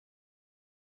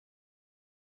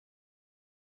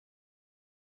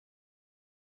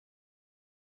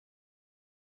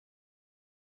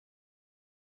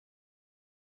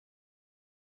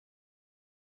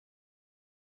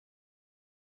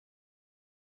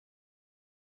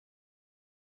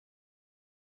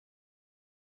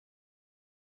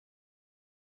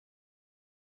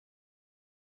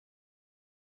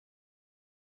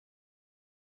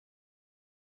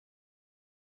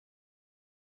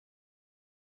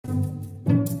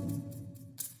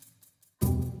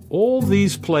All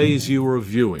these plays you are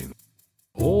viewing,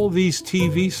 all these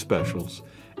TV specials,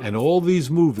 and all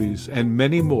these movies and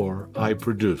many more I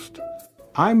produced.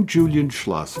 I'm Julian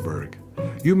Schlossberg.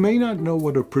 You may not know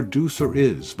what a producer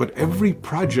is, but every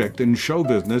project in show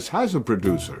business has a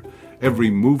producer. Every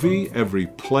movie, every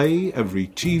play, every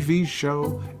TV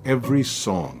show, every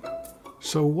song.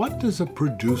 So what does a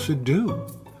producer do?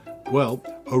 Well,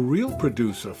 a real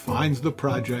producer finds the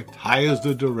project, hires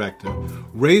the director,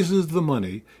 raises the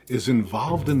money, is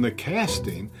involved in the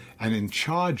casting, and in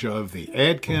charge of the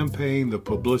ad campaign, the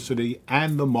publicity,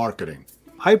 and the marketing.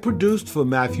 I produced for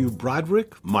Matthew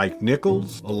Broderick, Mike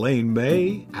Nichols, Elaine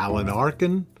May, Alan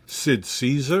Arkin, Sid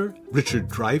Caesar, Richard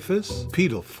Dreyfuss,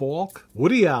 Peter Falk,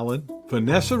 Woody Allen,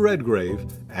 Vanessa Redgrave,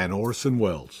 and Orson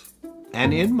Welles.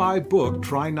 And in my book,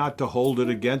 Try Not to Hold It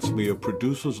Against Me, A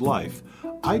Producer's Life,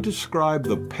 I describe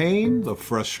the pain, the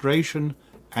frustration,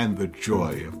 and the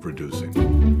joy of producing.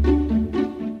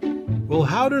 Well,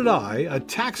 how did I, a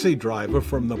taxi driver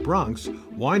from the Bronx,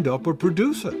 wind up a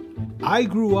producer? I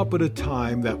grew up at a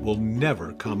time that will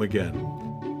never come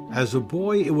again. As a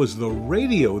boy, it was the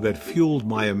radio that fueled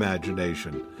my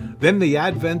imagination, then the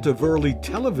advent of early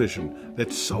television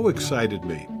that so excited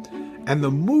me, and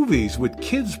the movies with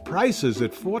kids' prices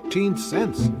at 14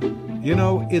 cents. You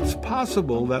know, it's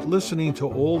possible that listening to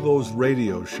all those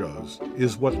radio shows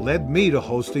is what led me to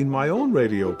hosting my own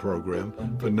radio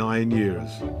program for 9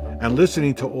 years. And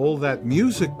listening to all that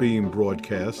music being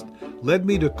broadcast led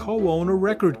me to co-own a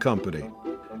record company.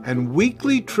 And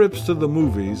weekly trips to the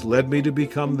movies led me to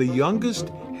become the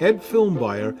youngest head film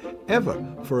buyer ever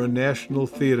for a national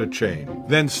theater chain.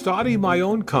 Then starting my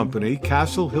own company,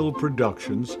 Castle Hill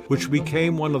Productions, which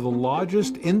became one of the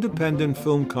largest independent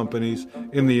film companies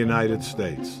in the United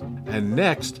States. And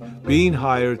next, being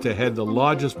hired to head the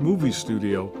largest movie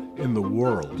studio in the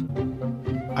world.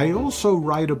 I also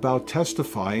write about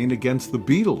testifying against the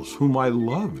Beatles, whom I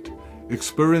loved,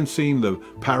 experiencing the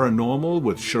paranormal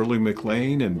with Shirley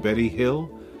MacLaine and Betty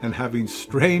Hill, and having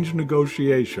strange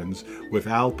negotiations with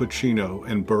Al Pacino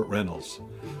and Burt Reynolds.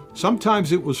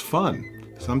 Sometimes it was fun,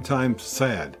 sometimes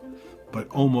sad, but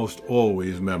almost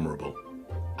always memorable.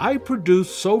 I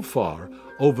produced so far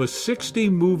over 60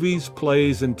 movies,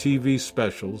 plays, and TV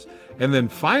specials, and then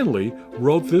finally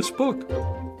wrote this book.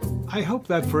 I hope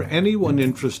that for anyone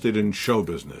interested in show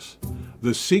business,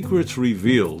 the secrets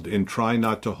revealed in Try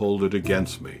Not to Hold It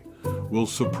Against Me will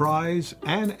surprise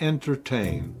and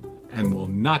entertain and will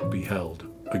not be held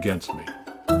against me.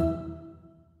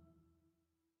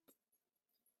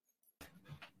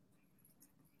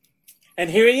 And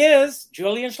here he is,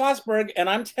 Julian Schlossberg, and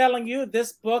I'm telling you,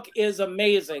 this book is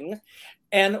amazing.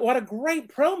 And what a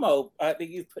great promo that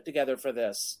you've put together for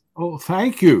this. Oh,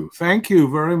 thank you. Thank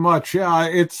you very much. Yeah,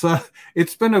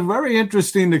 it's been a very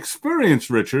interesting experience,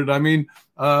 Richard. I mean,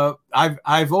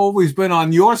 I've always been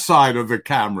on your side of the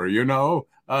camera, you know,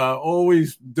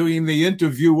 always doing the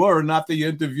interviewer, not the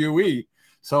interviewee.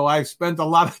 So I've spent a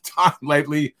lot of time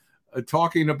lately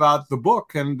talking about the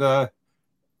book, and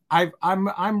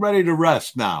I'm ready to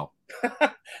rest now.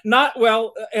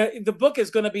 The book is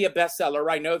going to be a bestseller.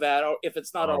 I know that, or if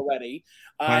it's not already.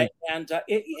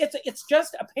 It's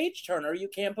just a page turner. You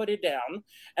can't put it down.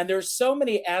 And there's so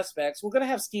many aspects. We're going to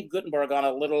have Steve Guttenberg on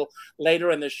a little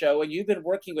later in the show, and you've been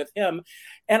working with him.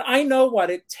 And I know what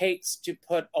it takes to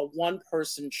put a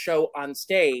one-person show on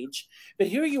stage. But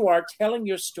here you are telling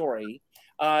your story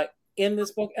in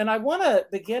this book. And I want to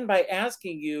begin by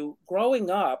asking you, growing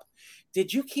up,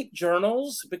 did you keep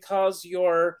journals? Because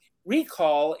your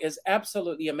recall is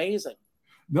absolutely amazing.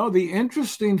 No, the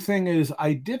interesting thing is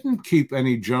I didn't keep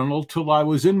any journal till I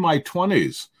was in my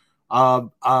 20s. And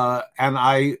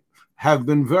I have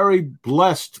been very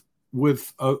blessed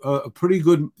with a pretty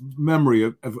good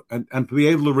memory and to be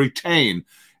able to retain.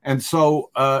 And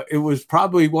so it was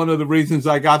probably one of the reasons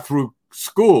I got through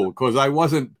school, because I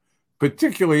wasn't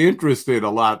particularly interested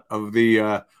a lot of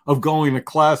going to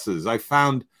classes. I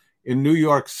found in New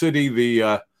York City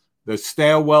the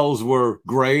stairwells were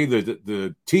gray,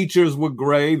 the teachers were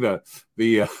gray,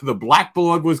 the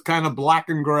blackboard was kind of black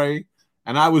and gray,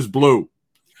 and I was blue.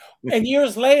 And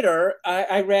years later,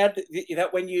 I read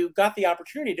that when you got the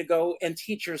opportunity to go and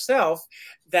teach yourself,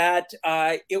 that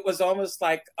it was almost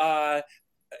like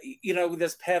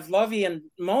this Pavlovian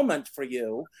moment for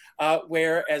you,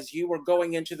 where as you were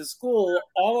going into the school,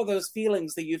 all of those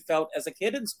feelings that you felt as a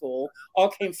kid in school all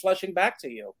came flushing back to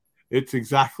you. It's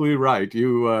exactly right.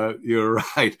 You're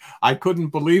right. I couldn't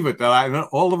believe it that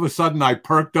all of a sudden I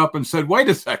perked up and said, "Wait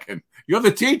a second, you're the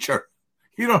teacher.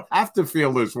 You don't have to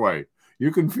feel this way.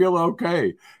 You can feel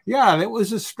okay. Yeah, it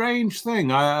was a strange thing.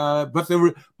 But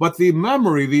the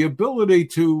memory, the ability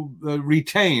to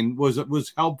retain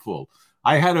was helpful.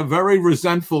 I had a very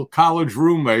resentful college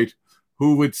roommate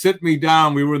who would sit me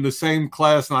down. We were in the same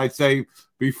class, and I'd say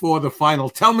before the final,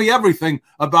 "Tell me everything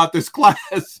about this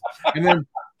class," and then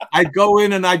I'd go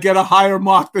in and I'd get a higher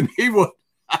mark than he would.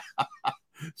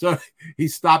 So he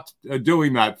stopped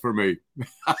doing that for me.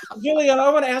 Julian,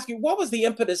 I want to ask you, what was the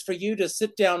impetus for you to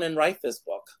sit down and write this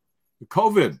book?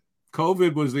 COVID.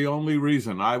 COVID was the only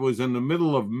reason. I was in the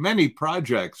middle of many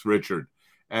projects, Richard.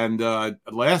 And the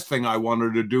last thing I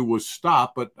wanted to do was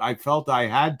stop, but I felt I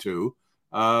had to.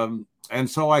 And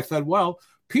so I said, well,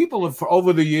 people have,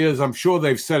 over the years, I'm sure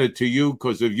they've said it to you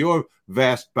because of your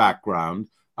vast background.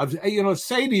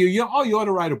 Say to you, you ought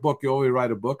to write a book. You ought to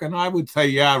write a book. And I would say,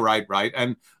 yeah, right.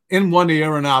 And in one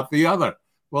ear and out the other.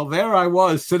 Well, there I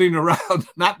was sitting around,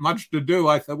 not much to do.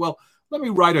 I said, well, let me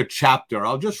write a chapter.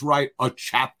 I'll just write a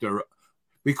chapter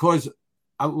because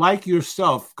like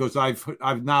yourself, because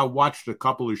I've now watched a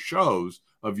couple of shows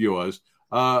of yours.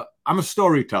 I'm a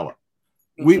storyteller.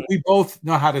 Mm-hmm. We both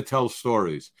know how to tell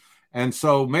stories. And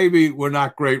so maybe we're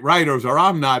not great writers, or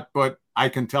I'm not, but I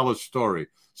can tell a story.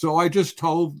 So I just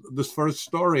told this first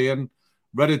story and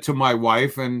read it to my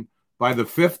wife. And by the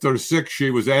fifth or sixth, she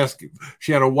was asking,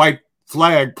 she had a white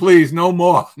flag, please, no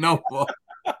more.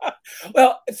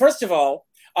 Well, first of all,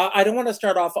 I don't want to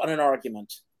start off on an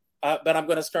argument, but I'm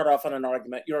going to start off on an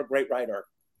argument. You're a great writer.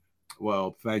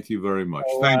 Well, thank you very much.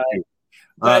 Thank you.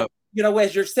 But,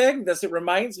 as you're saying this, it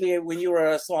reminds me of when you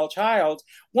were a small child.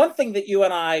 One thing that you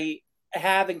and I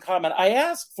have in common, I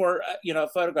asked for, a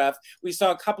photograph. We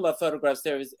saw a couple of photographs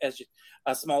there as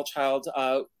a small child,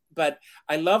 but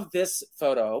I love this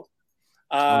photo.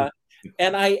 And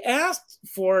I asked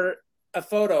for a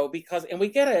photo because, and we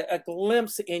get a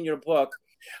glimpse in your book.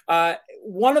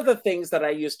 One of the things that I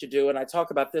used to do, and I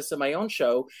talk about this in my own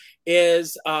show,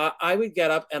 is I would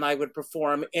get up and I would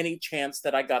perform any chance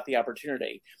that I got the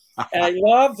opportunity. And I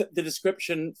loved the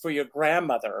description for your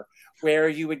grandmother, where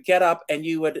you would get up and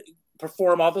you would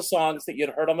perform all the songs that you'd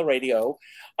heard on the radio.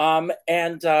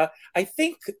 And I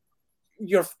think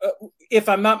if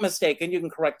I'm not mistaken, you can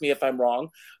correct me if I'm wrong,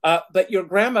 but your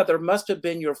grandmother must have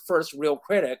been your first real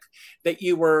critic that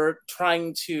you were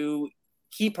trying to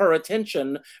keep her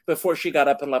attention before she got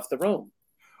up and left the room.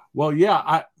 Well,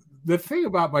 yeah. The thing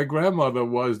about my grandmother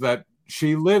was that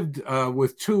she lived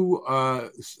with two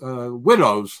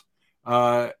widows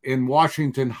in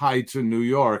Washington Heights in New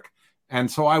York. And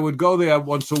so I would go there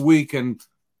once a week and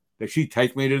she'd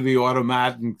take me to the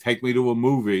automat and take me to a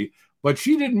movie. But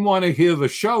she didn't want to hear the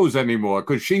shows anymore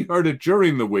because she heard it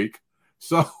during the week.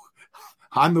 So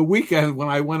on the weekend, when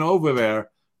I went over there,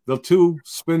 the two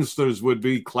spinsters would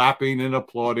be clapping and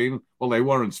applauding. Well, they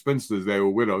weren't spinsters, they were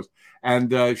widows.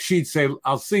 And she'd say,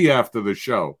 I'll see you after the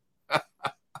show.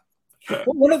 Well,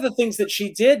 one of the things that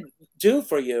she did do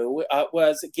for you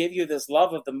was give you this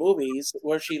love of the movies.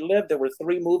 Where she lived, there were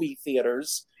 3 movie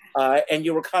theaters, and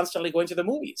you were constantly going to the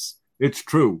movies. It's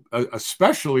true,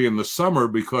 especially in the summer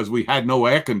because we had no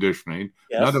air conditioning.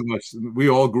 Yes. None of us, we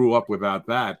all grew up without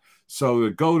that. So to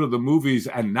go to the movies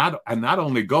and not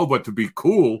only go, but to be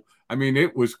cool, I mean,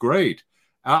 it was great.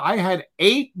 I had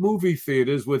 8 movie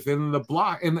theaters within the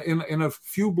block, in a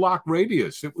few block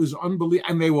radius. It was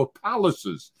unbelievable. And they were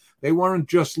palaces. They weren't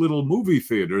just little movie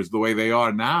theaters the way they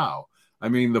are now. I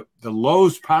mean, the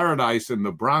Lowe's Paradise in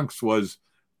the Bronx was,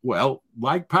 well,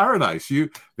 like paradise.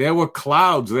 There were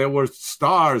clouds, there were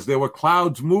stars, there were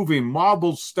clouds moving,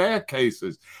 marble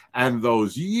staircases, and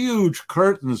those huge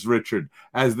curtains, Richard,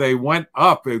 as they went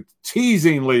up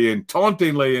teasingly and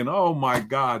tauntingly, and oh my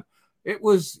God,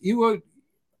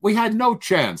 we had no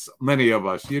chance, many of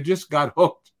us. You just got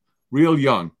hooked real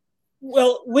young.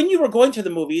 Well, when you were going to the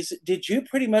movies, did you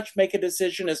pretty much make a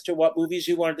decision as to what movies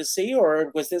you wanted to see, or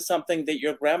was this something that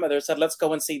your grandmother said, let's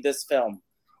go and see this film?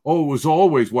 Oh, it was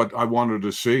always what I wanted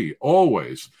to see,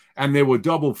 always. And there were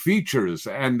double features,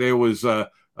 and there was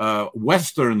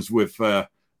Westerns with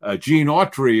Gene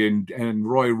Autry and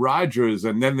Roy Rogers,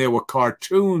 and then there were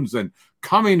cartoons and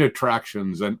coming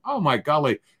attractions. And, oh, my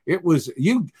golly, it was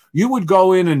you would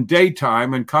go in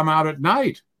daytime and come out at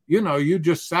night. You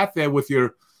just sat there with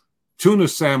your tuna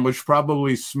sandwich,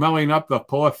 probably smelling up the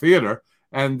poor theater,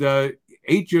 and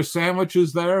ate your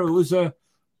sandwiches there. It was a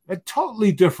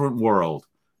totally different world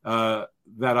that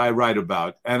I write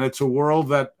about. And it's a world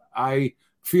that I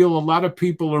feel a lot of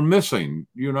people are missing.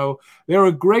 There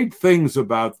are great things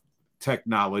about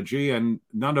technology, and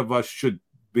none of us should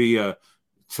be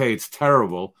say it's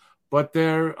terrible, but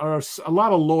there are a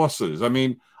lot of losses. I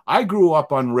mean, I grew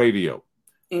up on radio,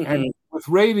 mm-hmm. and with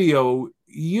radio,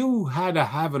 you had to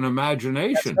have an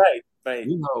imagination. That's right.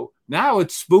 Now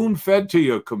it's spoon-fed to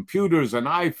your computers and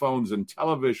iPhones and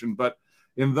television, but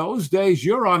in those days,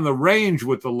 you're on the range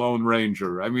with the Lone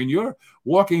Ranger. I mean, you're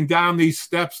walking down these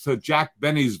steps to Jack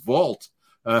Benny's vault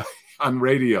on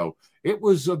radio. It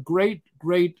was a great,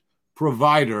 great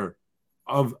provider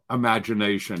of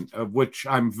imagination, of which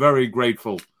I'm very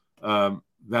grateful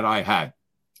that I had.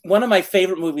 One of my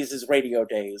favorite movies is Radio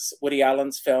Days, Woody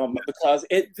Allen's film, because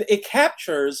it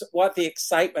captures what the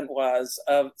excitement was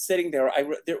of sitting there.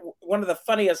 One of the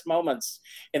funniest moments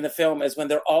in the film is when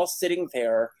they're all sitting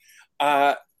there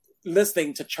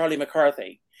listening to Charlie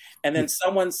McCarthy. And then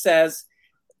someone says,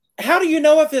 how do you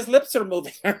know if his lips are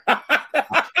moving or not?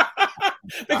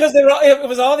 Because it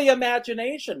was all the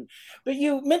imagination. But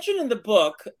you mentioned in the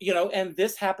book, and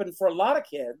this happened for a lot of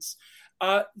kids,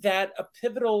 that a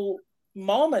pivotal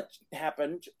moment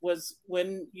happened was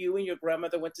when you and your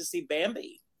grandmother went to see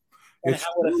Bambi, and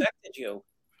how it affected you.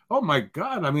 Oh my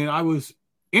God. I mean, I was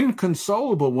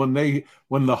inconsolable when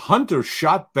the hunter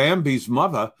shot Bambi's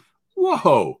mother.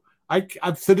 Whoa.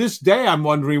 To this day, I'm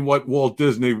wondering what Walt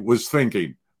Disney was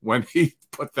thinking when he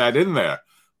put that in there.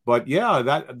 But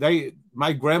yeah,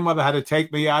 my grandmother had to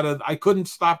take me out of, I couldn't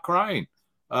stop crying.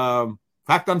 In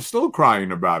fact, I'm still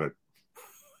crying about it.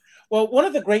 Well, one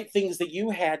of the great things that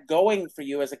you had going for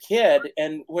you as a kid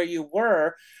and where you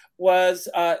were was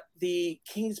the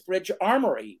Kingsbridge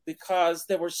Armory, because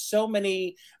there were so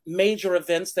many major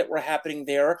events that were happening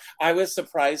there. I was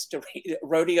surprised to read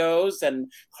rodeos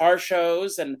and car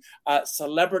shows and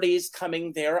celebrities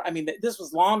coming there. I mean, this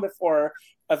was long before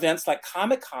events like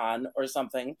Comic-Con or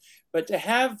something, but to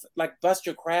have like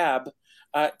Buster Crabbe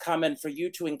come in, for you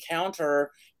to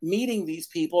encounter meeting these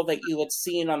people that you had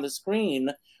seen on the screen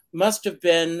must have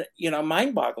been,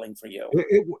 mind-boggling for you.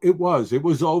 It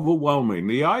was overwhelming.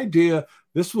 The idea,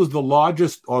 this was the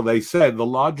largest, or they said the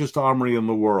largest armory in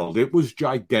the world. It was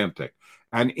gigantic.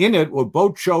 And in it were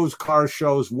boat shows, car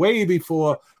shows, way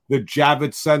before the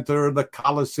Javits Center, the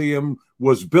Coliseum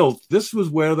was built. This was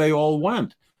where they all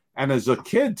went. And as a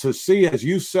kid to see, as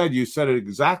you said it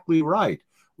exactly right.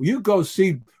 You go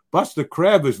see Buster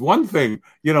Crabbe is one thing,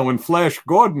 in Flash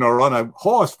Gordon or on a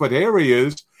horse, but here he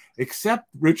is. Except,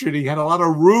 Richard, he had a lot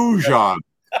of rouge on.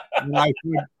 And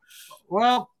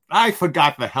I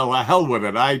forgot the hell with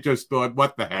it. I just thought,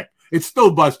 what the heck? It's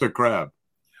still Buster Crabbe.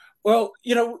 Well,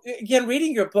 again,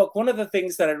 reading your book, one of the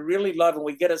things that I really love, and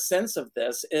we get a sense of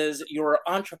this, is your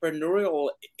entrepreneurial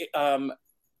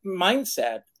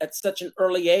mindset at such an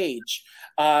early age,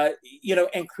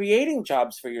 and creating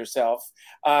jobs for yourself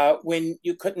when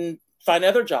you couldn't find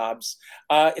other jobs.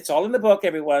 It's all in the book,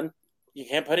 everyone. You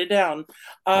can't put it down.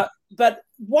 But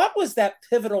what was that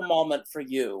pivotal moment for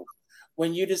you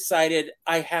when you decided,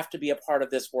 I have to be a part of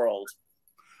this world?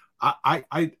 I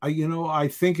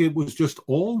think it was just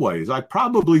always.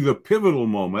 Probably the pivotal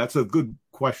moment. That's a good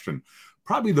question.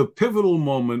 Probably the pivotal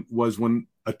moment was when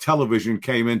a television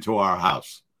came into our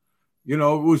house. It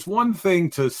was one thing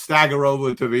to stagger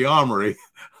over to the armory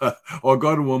or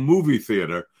go to a movie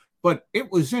theater, but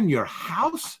it was in your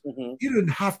house. Mm-hmm. You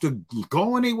didn't have to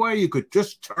go anywhere. You could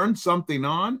just turn something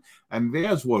on, and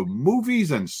there's were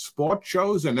movies and sport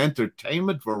shows and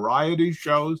entertainment variety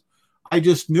shows. I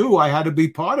just knew I had to be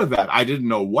part of that. I didn't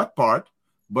know what part,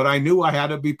 but I knew I had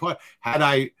to be part. Had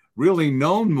I really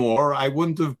known more, I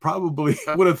would have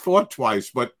thought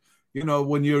twice. But,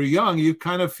 when you're young, you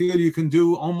kind of feel you can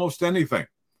do almost anything.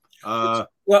 Well,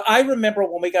 I remember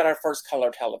when we got our first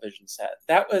color television set.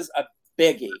 That was a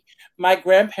biggie. My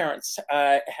grandparents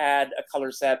had a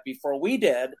color set before we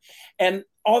did, and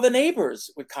all the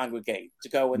neighbors would congregate to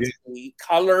go and see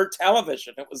color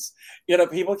television. It was,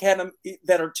 people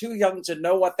that are too young to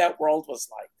know what that world was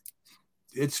like.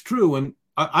 It's true, and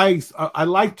I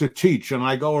like to teach, and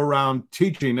I go around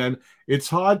teaching, and it's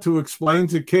hard to explain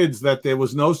to kids that there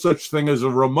was no such thing as a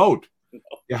remote. No.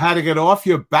 You had to get off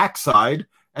your backside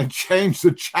and change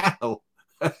the channel.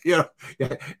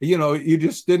 You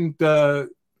just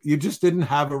didn't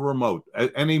have a remote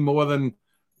any more than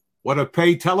what a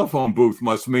pay telephone booth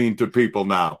must mean to people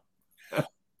now.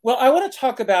 Well, I want to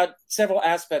talk about several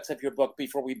aspects of your book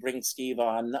before we bring Steve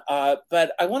on.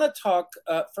 But I want to talk,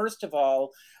 first of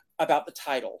all, about the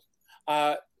title.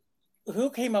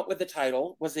 Who came up with the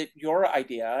title? Was it your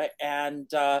idea? And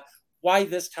why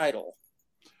this title?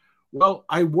 Well,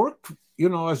 I worked,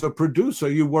 as a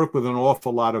producer, you work with an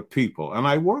awful lot of people. And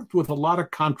I worked with a lot of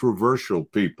controversial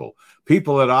people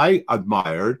that I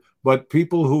admired, but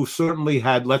people who certainly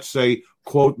had, let's say,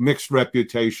 quote, mixed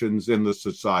reputations in the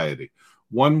society.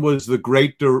 One was the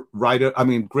great writer,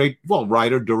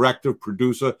 director,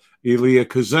 producer, Elia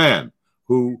Kazan,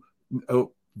 who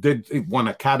won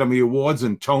Academy Awards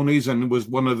and Tonys and was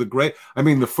one of the great. I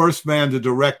mean, the first man to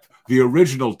direct the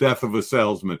original Death of a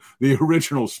Salesman, the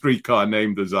original Streetcar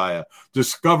Named Desire,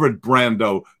 discovered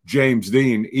Brando, James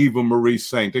Dean, Eva Marie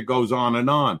Saint. It goes on and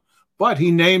on. But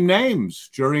he named names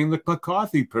during the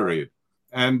McCarthy period.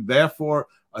 And therefore,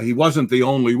 he wasn't the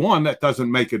only one. That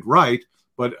doesn't make it right.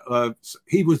 But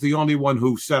he was the only one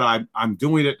who said, I'm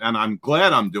doing it, and I'm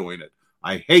glad I'm doing it.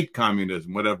 I hate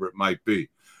communism, whatever it might be.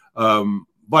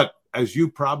 But as you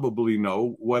probably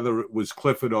know, whether it was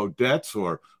Clifford Odets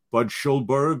or Bud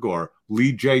Schulberg or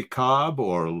Lee J. Cobb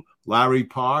or Larry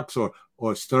Parks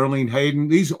or Sterling Hayden,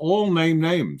 these all name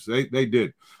names. They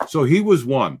did. So he was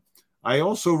one. I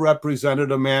also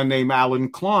represented a man named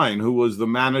Alan Klein, who was the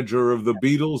manager of the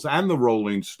Beatles and the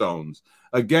Rolling Stones.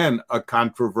 Again, a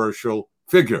controversial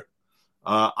figure.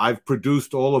 I've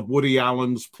produced all of Woody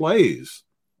Allen's plays.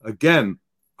 Again,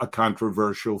 a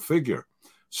controversial figure.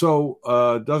 So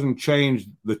it doesn't change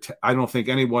I don't think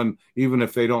anyone, even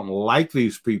if they don't like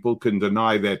these people, can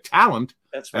deny their talent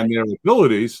and their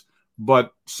abilities,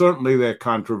 but certainly they're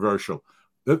controversial.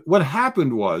 What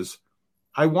happened was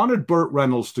I wanted Burt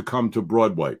Reynolds to come to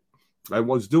Broadway. I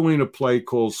was doing a play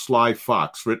called Sly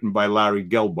Fox, written by Larry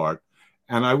Gelbart,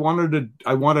 and I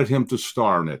wanted him to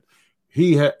star in it.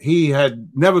 He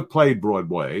had never played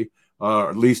Broadway,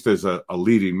 at least as a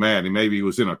leading man. Maybe he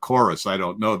was in a chorus. I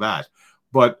don't know that.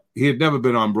 But he had never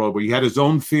been on Broadway. He had his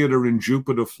own theater in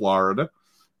Jupiter, Florida.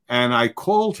 And I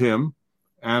called him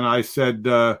and I said,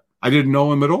 I didn't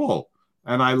know him at all.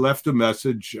 And I left a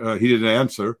message. He didn't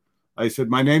answer. I said,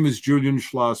 my name is Julian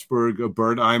Schlossberg,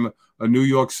 Bert. I'm a New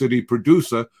York City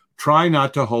producer. Try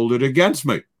not to hold it against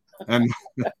me. And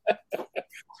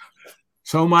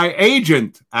so my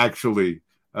agent, actually,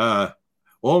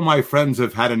 all my friends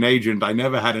have had an agent. I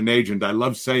never had an agent. I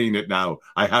love saying it now.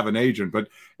 I have an agent. But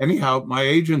anyhow, my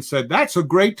agent said, that's a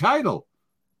great title.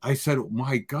 I said, oh,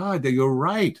 my God, you're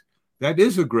right. That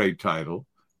is a great title.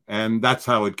 And that's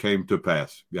how it came to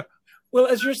pass. Yeah. Well,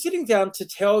 as you're sitting down to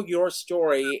tell your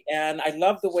story, and I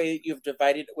love the way that you've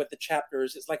divided it with the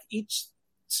chapters, it's like each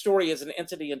story is an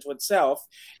entity into itself.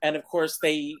 And of course,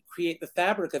 they create the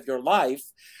fabric of your life.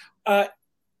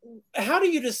 How do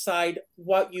you decide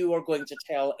what you are going to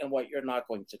tell and what you're not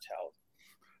going to tell?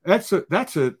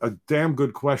 That's a damn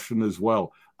good question as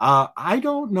well. I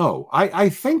don't know. I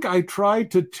think I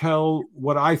tried to tell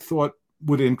what I thought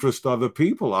would interest other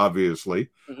people, obviously,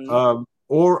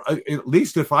 or at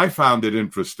least if I found it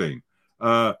interesting.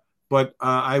 But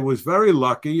I was very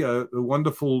lucky. The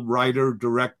wonderful writer,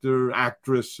 director,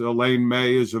 actress Elaine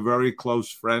May is a very close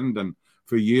friend, and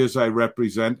for years I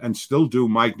represent and still do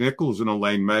Mike Nichols and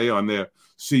Elaine May on their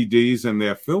CDs and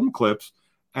their film clips.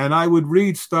 And I would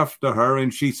read stuff to her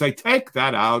and she'd say, take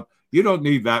that out. You don't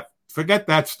need that. Forget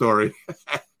that story.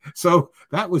 So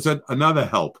that was another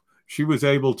help. She was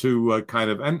able to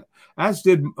and as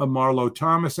did Marlo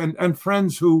Thomas and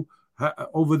friends who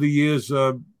over the years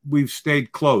we've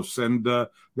stayed close, and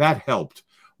that helped.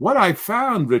 What I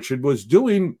found, Richard, was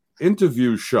doing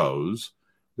interview shows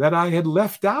that I had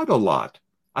left out a lot.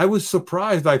 I was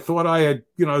surprised. I thought I had,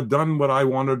 done what I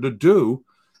wanted to do,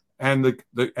 and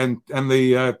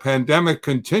the pandemic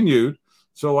continued.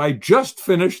 So I just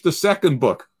finished the second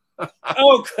book.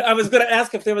 Oh, I was going to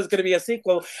ask if there was going to be a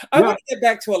sequel. I want to get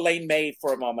back to Elaine May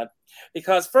for a moment,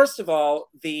 because first of all,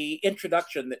 the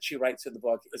introduction that she writes in the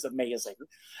book is amazing.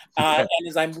 And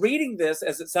as I'm reading this,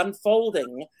 as it's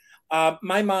unfolding,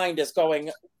 my mind is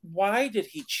going, why did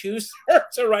he choose her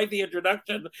to write the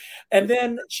introduction? And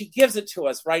then she gives it to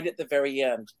us right at the very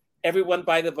end. Everyone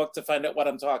buy the book to find out what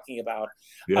I'm talking about.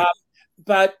 Yeah.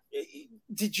 But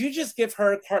did you just give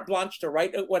her carte blanche to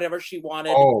write whatever she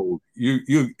wanted? Oh,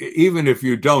 you even if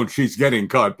you don't, she's getting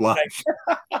carte blanche.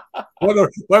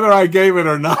 whether I gave it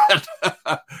or not.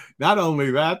 Not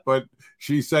only that, but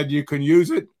she said you can use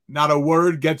it. Not a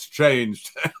word gets changed.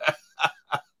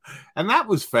 And that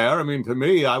was fair. I mean, to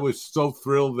me, I was so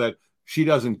thrilled that she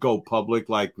doesn't go public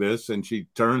like this, and she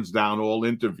turns down all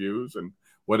interviews and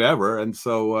whatever. And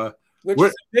so, which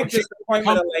is a big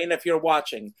disappointment, Elaine, if you're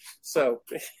watching. So,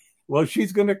 well,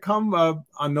 she's going to come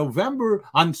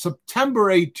on September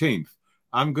 18th.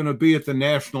 I'm going to be at the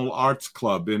National Arts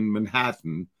Club in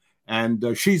Manhattan,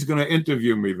 and she's going to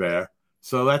interview me there.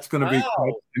 So that's going to be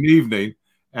an evening.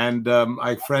 And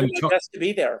my friend has to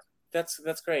be there. That's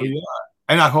great. Yeah.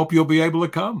 And I hope you'll be able to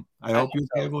come. I hope you'll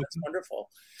be able to come. Wonderful.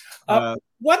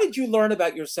 What did you learn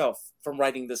about yourself from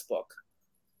writing this book?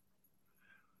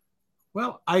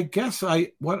 Well, I guess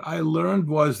what I learned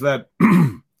was that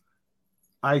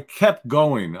I kept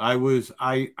going.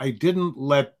 I didn't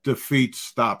let defeat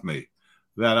stop me.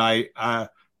 That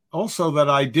also that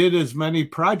I did as many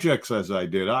projects as I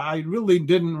did. I really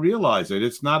didn't realize it.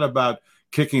 It's not about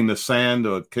kicking the sand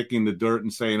or kicking the dirt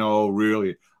and saying, oh,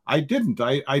 really? I didn't.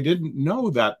 I didn't know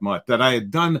that much, that I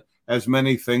had done as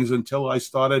many things until I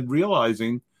started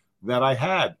realizing that I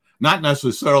had. Not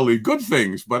necessarily good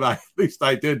things, but at least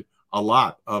I did a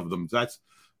lot of them.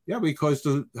 Because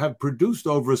to have produced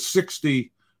over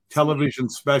 60 television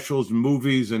specials,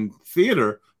 movies, and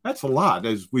theater, that's a lot,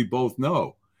 as we both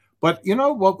know. But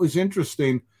what was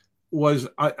interesting was,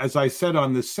 as I said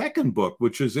on the second book,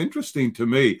 which is interesting to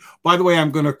me. By the way,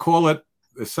 I'm going to call it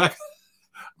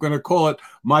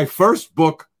my first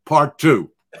book, part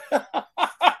 2.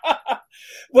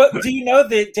 Well, do you know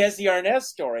the Desi Arnaz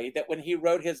story, that when he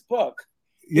wrote his book,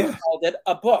 he called it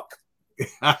a book?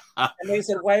 And they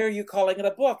said, why are you calling it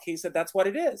a book? He said, that's what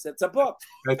it is. It's a book.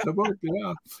 It's a book,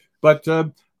 yeah. But,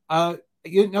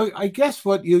 I guess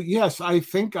I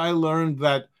think I learned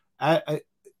that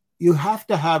you have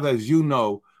to have, as you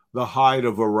know, the hide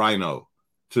of a rhino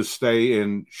to stay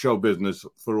in show business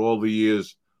for all the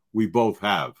years we both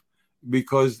have.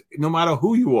 Because no matter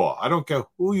who you are, I don't care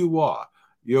who you are,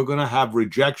 you're going to have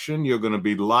rejection. You're going to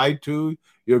be lied to.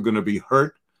 You're going to be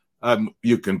hurt.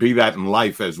 You can be that in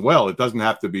life as well. It doesn't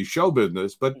have to be show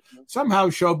business, but somehow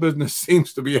show business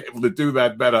seems to be able to do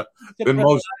that better than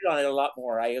most. On it a lot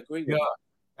more. I agree with you.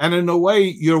 And in a way,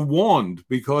 you're warned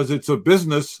because it's a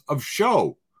business of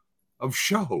show.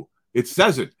 It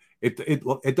says it.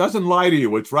 It doesn't lie to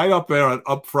you. It's right up there,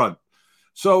 up front.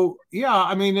 So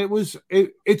I'm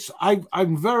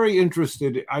very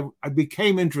interested. I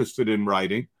became interested in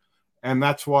writing, and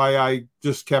that's why I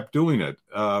just kept doing it.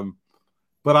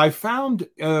 But I found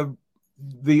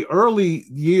the early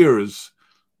years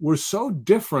were so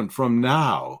different from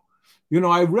now.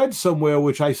 I read somewhere,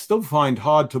 which I still find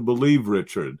hard to believe,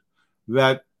 Richard,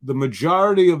 that the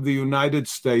majority of the United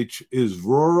States is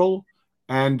rural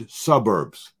and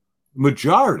suburbs.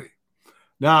 Majority.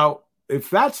 Now, if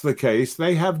that's the case,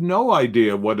 they have no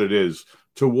idea what it is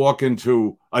to walk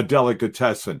into a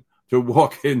delicatessen, to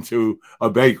walk into a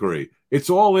bakery. It's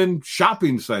all in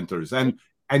shopping centers, and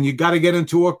you got to get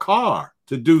into a car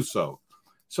to do so.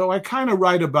 So I kind of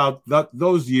write about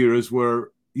those years where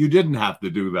you didn't have to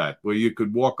do that, where you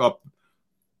could walk up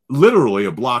literally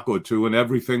a block or two and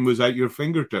everything was at your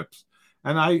fingertips.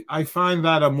 And I find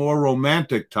that a more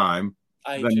romantic time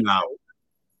than now.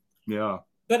 Yeah.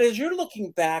 But as you're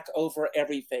looking back over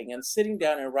everything and sitting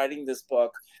down and writing this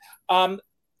book,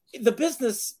 the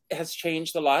business has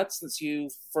changed a lot since you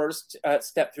first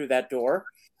stepped through that door.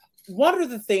 What are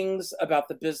the things about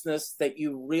the business that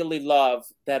you really love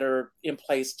that are in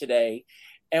place today?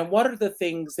 And what are the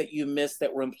things that you miss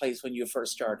that were in place when you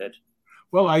first started?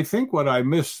 Well, I think what I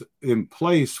missed in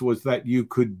place was that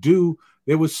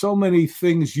there was so many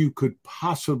things you could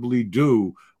possibly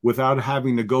do without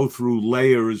having to go through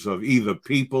layers of either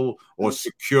people or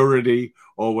security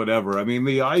or whatever. I mean,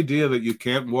 the idea that you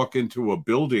can't walk into a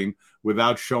building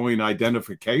without showing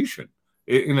identification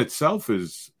in itself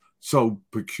is so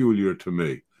peculiar to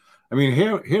me. I mean,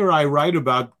 here I write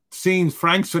about scenes,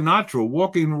 Frank Sinatra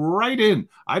walking right in.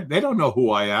 They don't know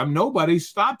who I am. Nobody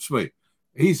stops me.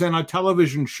 He's in a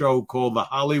television show called The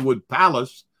Hollywood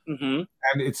Palace, and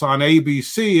it's on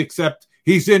ABC, except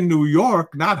he's in New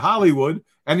York, not Hollywood,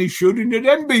 and he's shooting at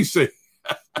NBC.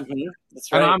 That's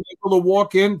right. And I'm able to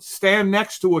walk in, stand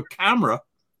next to a camera,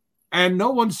 and no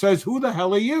one says, who the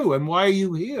hell are you and why are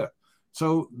you here?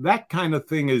 So that kind of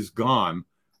thing is gone.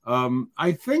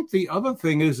 I think the other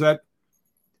thing is that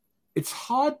it's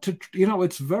hard to,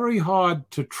 it's very hard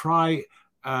to try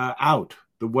out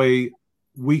the way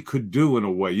we could do in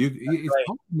a way. It's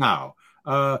hard now.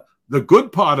 The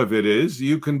good part of it is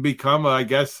you can become, I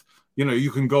guess,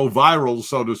 you can go viral,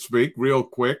 so to speak, real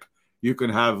quick. You can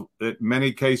have, in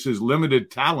many cases,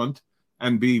 limited talent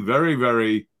and be very,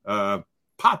 very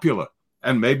popular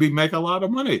and maybe make a lot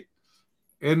of money.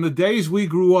 In the days we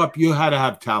grew up, you had to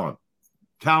have talent.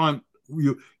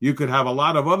 You could have a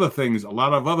lot of other things, a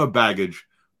lot of other baggage,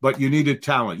 but you needed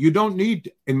talent. You don't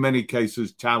need, in many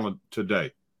cases, talent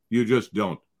today. You just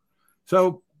don't.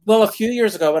 So, well, a few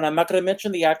years ago, and I'm not going to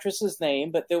mention the actress's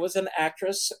name, but there was an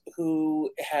actress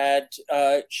who had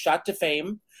shot to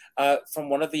fame from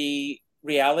one of the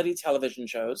reality television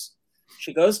shows.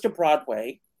 She goes to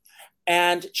Broadway,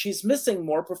 and she's missing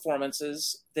more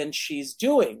performances than she's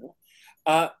doing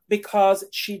because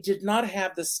she did not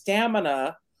have the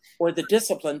stamina or the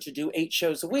discipline to do 8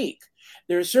 shows a week.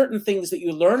 There are certain things that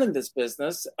you learn in this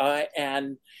business,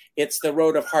 and it's the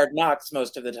road of hard knocks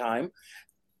most of the time,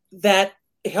 that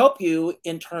help you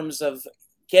in terms of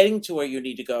getting to where you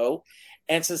need to go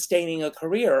and sustaining a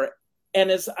career.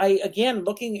 And as I, again,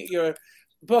 looking at your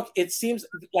book, it seems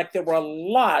like there were a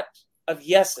lot of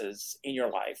yeses in your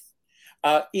life,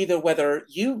 either whether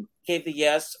you gave the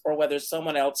yes or whether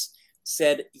someone else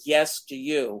said yes to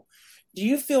you. Do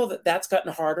you feel that that's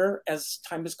gotten harder as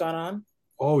time has gone on?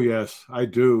 Oh, yes, I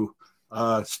do.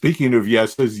 Speaking of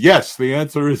yeses, yes, the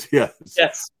answer is yes.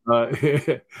 Yes.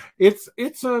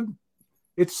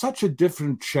 It's such a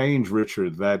different change,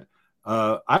 Richard, that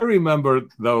I remember,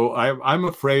 though, I'm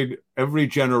afraid every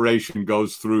generation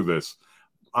goes through this.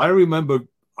 I remember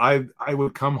I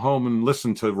would come home and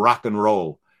listen to rock and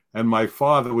roll, and my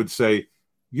father would say,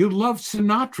 "You love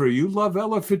Sinatra, you love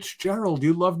Ella Fitzgerald,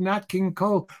 you love Nat King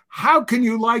Cole. How can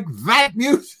you like that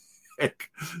music?"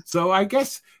 So I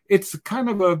guess it's kind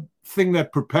of a thing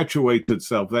that perpetuates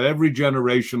itself, that every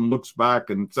generation looks back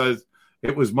and says,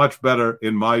 it was much better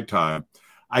in my time.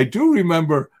 I do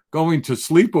remember going to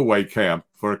sleepaway camp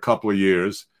for a couple of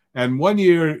years. And one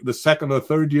year, the second or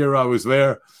third year I was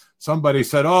there, somebody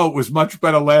said, "Oh, it was much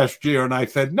better last year." And I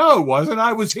said, "No, it wasn't.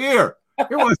 I was here. It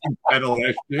wasn't better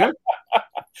last year."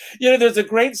 There's a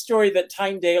great story that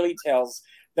Time Daily tells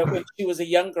that when she was a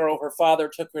young girl, her father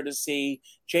took her to see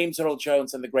James Earl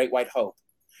Jones and the Great White Hope.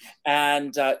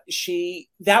 And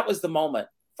that was the moment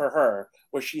for her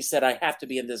where she said, "I have to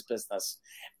be in this business."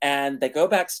 And they go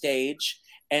backstage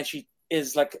and she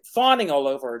is like fawning all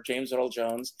over James Earl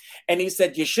Jones. And he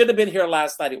said, "You should have been here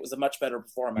last night. It was a much better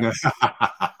performance."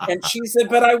 And she said,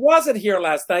 "But I wasn't here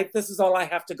last night. This is all I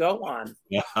have to go on."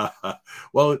 Yeah.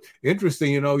 Well,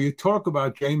 interesting. You talk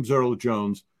about James Earl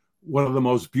Jones, one of the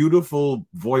most beautiful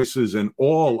voices in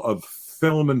all of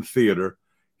film and theater.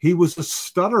 He was a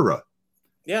stutterer.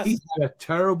 Yes. He had a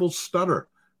terrible stutter,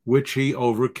 which he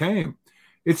overcame.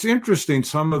 It's interesting,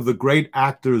 some of the great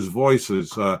actors'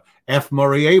 voices. F.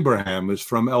 Murray Abraham is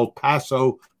from El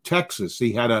Paso, Texas.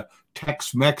 He had a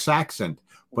Tex-Mex accent,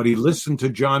 but he listened to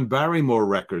John Barrymore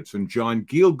records and John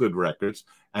Gielgud records,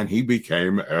 and he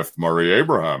became F. Murray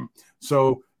Abraham.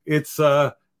 So it's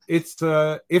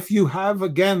if you have,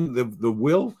 again, the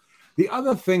will. The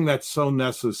other thing that's so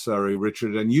necessary,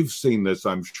 Richard, and you've seen this,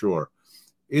 I'm sure,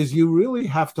 is you really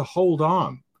have to hold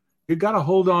on. You got to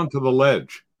hold on to the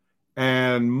ledge.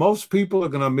 And most people are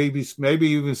going to maybe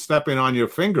even stepping on your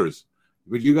fingers,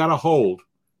 but you got to hold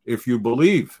if you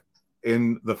believe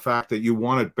in the fact that you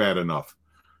want it bad enough.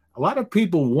 A lot of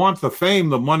people want the fame,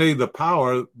 the money, the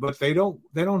power, but they don't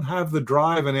have the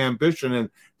drive and ambition and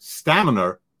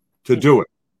stamina to do it.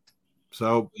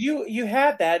 So you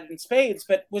had that in spades,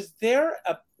 but was there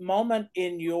a moment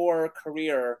in your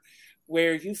career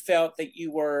where you felt that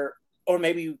you were, or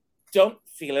maybe you don't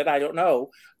feel it, I don't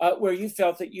know, where you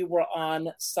felt that you were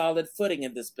on solid footing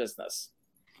in this business?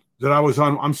 That I was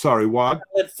on, I'm sorry, what?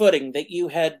 Solid footing, that you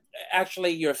had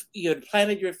actually, you had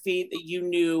planted your feet, that you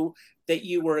knew that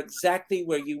you were exactly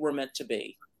where you were meant to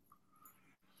be.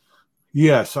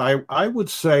 Yes, I would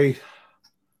say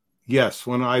yes.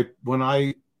 When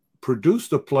I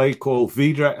produced a play called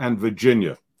Vita and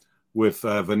Virginia with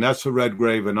Vanessa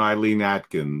Redgrave and Eileen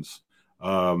Atkins,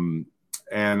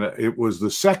 and it was the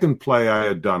second play I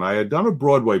had done. I had done a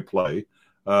Broadway play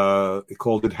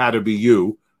called It Had to Be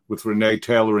You with Renee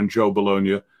Taylor and Joe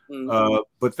Bologna. Mm-hmm.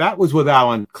 But that was with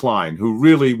Alan Klein, who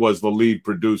really was the lead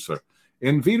producer.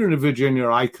 In Vita and Virginia,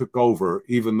 I took over,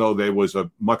 even though there was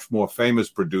a much more famous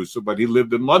producer, but he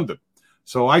lived in London.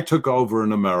 So I took over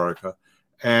in America,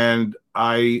 and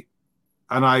I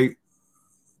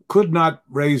could not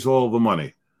raise all the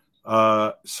money.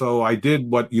 So I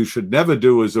did what you should never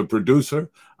do as a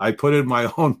producer. I put in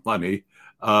my own money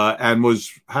and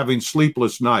was having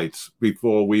sleepless nights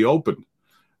before we opened.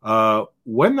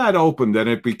 When that opened and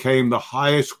it became the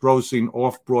highest grossing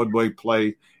off-Broadway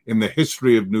play in the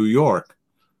history of New York,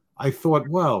 I thought,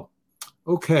 well,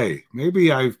 okay,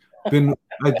 maybe I've been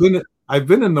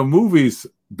in the movies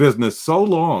business so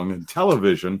long and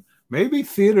television, maybe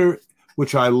theater,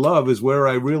 which I love, is where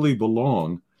I really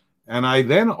belong. And I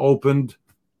then opened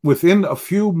within a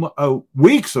few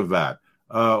weeks of that,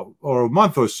 or a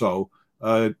month or so,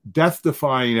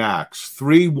 Death-Defying Acts,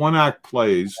 3 one-act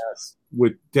plays. Yes.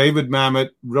 With David Mamet,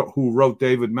 who wrote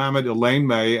David Mamet, Elaine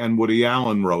May, and Woody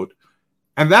Allen wrote.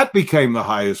 And that became the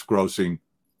highest grossing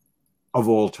of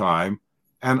all time.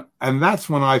 And that's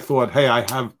when I thought, hey, I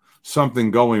have something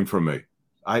going for me.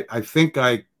 I think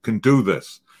I can do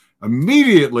this.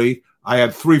 Immediately, I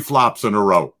had 3 flops in a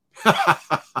row.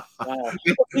 Wow.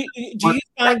 Do you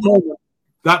find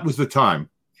that was the time?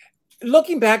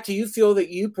 Looking back, do you feel that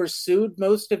you pursued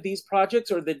most of these projects,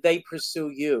 or did they pursue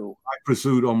you? I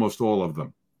pursued almost all of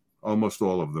them.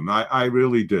 I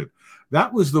really did.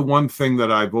 That was the one thing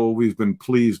that I've always been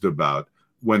pleased about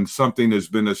when something has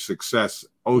been a success.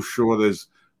 Oh, sure, there's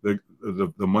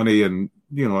the money and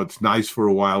it's nice for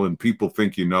a while and people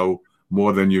think you know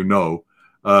more than you know.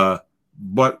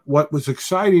 But what was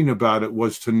exciting about it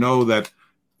was to know that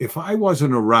if I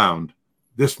wasn't around,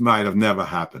 this might have never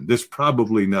happened. This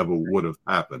probably never would have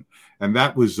happened. And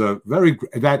that was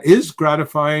that is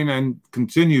gratifying and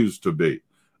continues to be.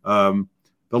 The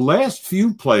last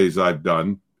few plays I've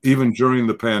done, even during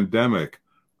the pandemic,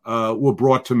 were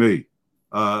brought to me.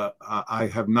 I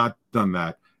have not done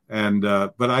that. And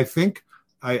but I think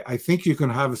you can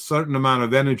have a certain amount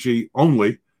of energy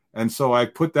only. And so I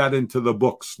put that into the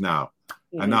books now.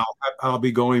 Mm-hmm. And I'll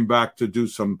be going back to do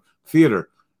some theater.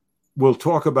 We'll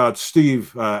talk about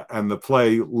Steve and the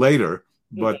play later,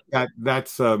 but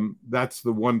that's the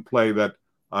one play that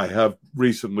I have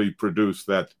recently produced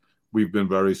that we've been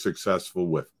very successful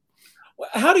with.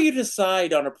 How do you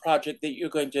decide on a project that you're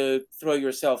going to throw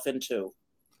yourself into?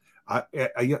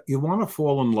 You want to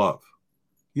fall in love.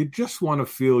 You just want to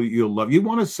feel you love. You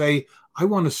want to say, I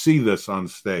want to see this on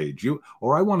stage,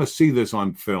 or I want to see this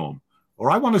on film, or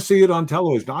I want to see it on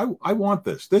television. I want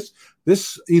this.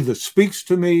 This either speaks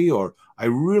to me, or I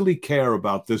really care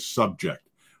about this subject,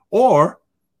 or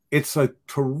it's a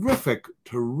terrific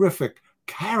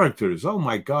characters. Oh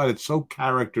my God, it's so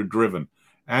character driven,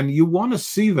 and you want to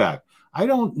see that. I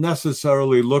don't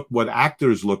necessarily look what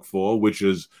actors look for, which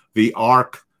is the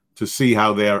arc, to see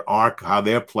how their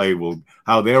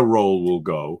role will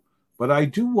go. But I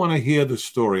do want to hear the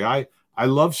story. I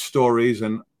love stories,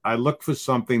 and I look for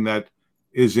something that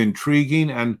is intriguing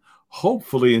and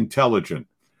hopefully intelligent.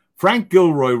 Frank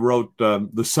Gilroy wrote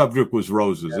The Subject Was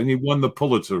Roses, and he won the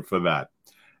Pulitzer for that.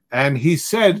 And he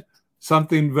said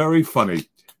something very funny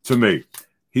to me.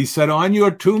 He said, on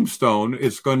your tombstone,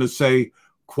 it's going to say,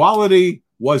 quality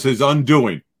was his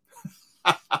undoing.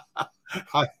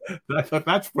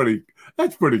 That's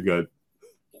pretty good.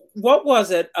 What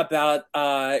was it about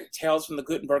Tales from the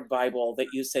Guttenberg Bible that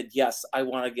you said, yes, I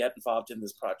want to get involved in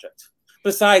this project?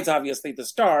 Besides, obviously, the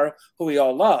star, who we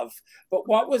all love. But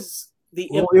what was the...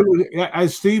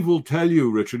 as Steve will tell you,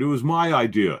 Richard, it was my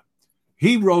idea.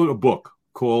 He wrote a book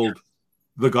called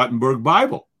The Guttenberg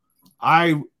Bible.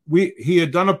 He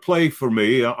had done a play for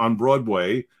me on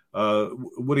Broadway,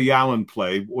 Woody Allen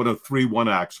play, one of 3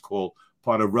 one-acts called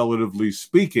Part of Relatively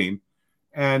Speaking.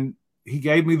 And he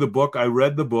gave me the book. I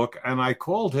read the book, and I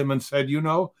called him and said,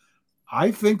 I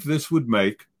think this would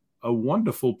make a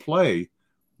wonderful play.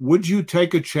 Would you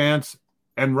take a chance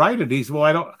and write it? He said,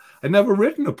 well, I've never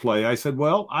written a play. I said,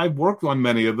 well, I've worked on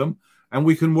many of them, and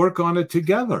we can work on it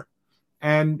together.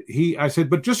 And I said,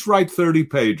 but just write 30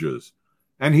 pages.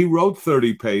 And he wrote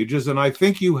 30 pages, and I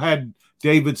think you had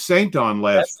David Saint on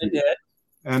last week. Yes, I did.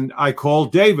 And I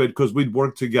called David because we'd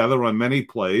worked together on many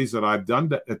plays that I've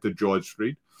done at the George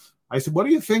Street. I said, what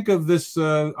do you think of this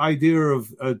idea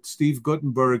of Steve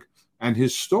Guttenberg and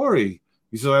his story?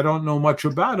 He said, I don't know much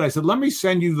about it. I said, let me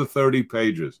send you the 30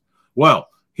 pages. Well,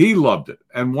 he loved it.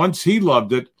 And once he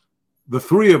loved it, the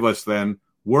 3 of us then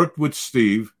worked with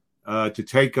Steve to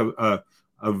take a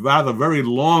rather very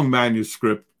long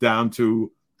manuscript down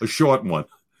to a short one.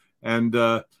 And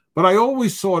but I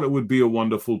always thought it would be a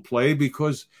wonderful play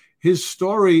because his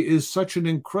story is such an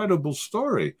incredible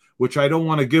story, which I don't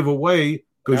want to give away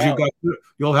because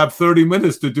you'll have 30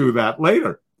 minutes to do that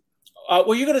later.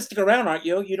 Well, you're going to stick around, aren't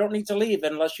you? You don't need to leave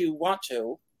unless you want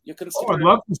to. You can stick around. I'd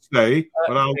love to stay,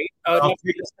 but I'll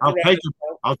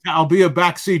be a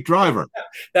backseat driver.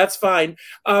 That's fine.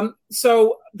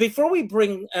 So before we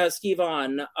bring Steve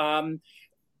on,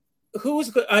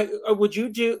 would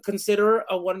you consider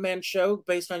a one-man show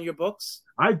based on your books?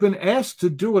 I've been asked to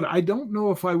do it. I don't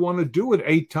know if I want to do it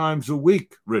 8 times a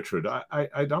week, Richard.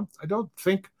 I don't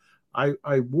think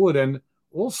I would. And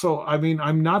also, I mean,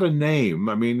 I'm not a name.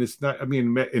 I mean, it's not. I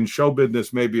mean, in show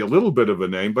business, maybe a little bit of a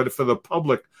name, but for the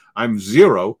public, I'm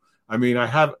zero. I mean, I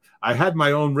had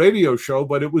my own radio show,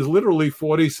 but it was literally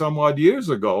 40 some odd years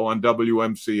ago on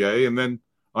WMCA and then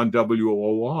on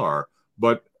WOR.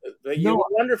 But you were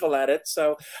wonderful at it.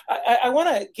 So I want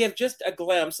to give just a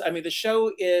glimpse. I mean, the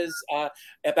show is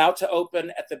about to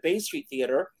open at the Bay Street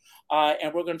Theater,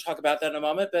 and we're going to talk about that in a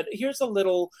moment. But here's a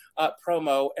little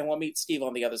promo, and we'll meet Steve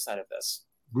on the other side of this.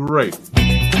 Great.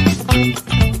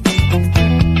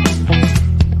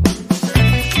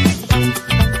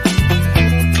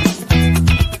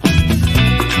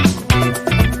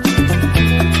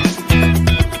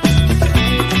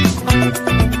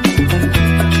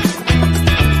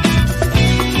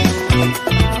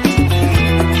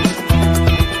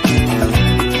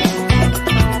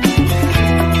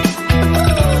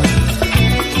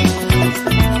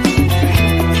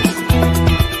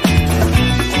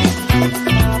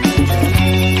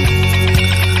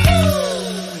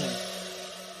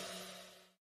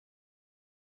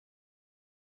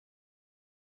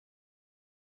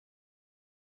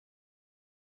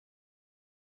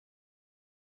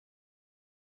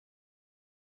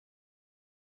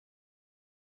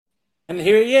 And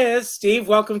here he is. Steve,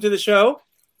 welcome to the show.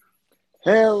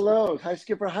 Hello. Hi,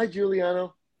 Skipper. Hi,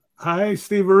 Giuliano. Hi,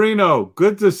 Steve Areno.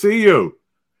 Good to see you.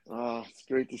 Oh, it's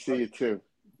great to see you, too.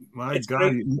 My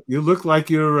God, you look like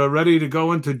you're ready to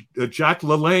go into Jack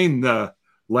LaLanne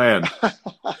land.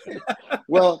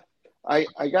 Well, I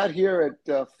got here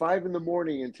at 5 in the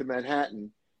morning into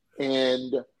Manhattan,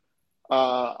 and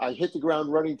I hit the ground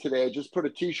running today. I just put a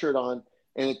T-shirt on,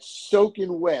 and it's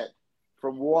soaking wet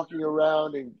from walking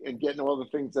around and getting all the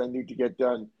things I need to get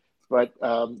done. But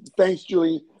thanks,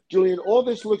 Julian. Julian, all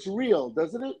this looks real,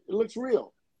 doesn't it? It looks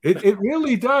real. It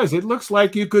really does. It looks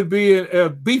like you could be a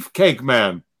beefcake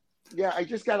man. Yeah, I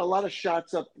just got a lot of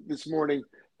shots up this morning,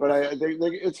 but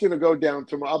it's going to go down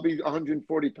tomorrow. I'll be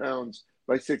 140 pounds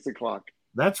by 6 o'clock.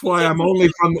 That's why I'm only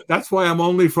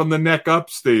from the neck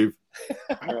up, Steve.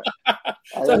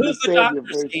 So who's the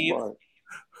doctor, Steve?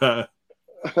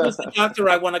 Who's the doctor?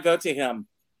 I want to go to him.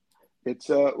 It's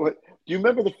what? Do you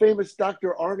remember the famous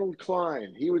Dr. Arnold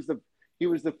Klein? He was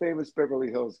the famous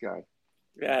Beverly Hills guy.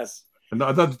 Yes. And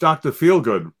I thought Dr.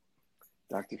 Feelgood.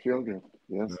 Dr. Feelgood.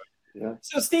 Yes. Yeah.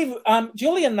 So, Steve,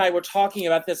 Julian and I were talking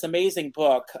about this amazing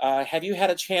book. Have you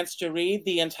had a chance to read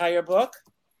the entire book?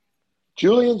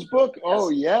 Julian's book? Yes. Oh,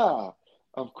 yeah,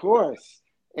 of course.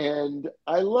 And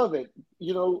I love it.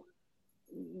 You know,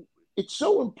 it's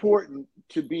so important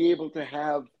to be able to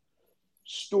have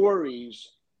stories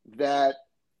that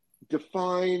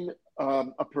define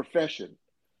a profession.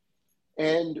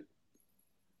 And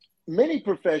many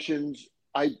professions,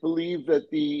 I believe that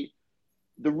the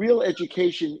real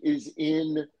education is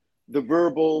in the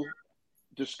verbal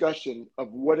discussion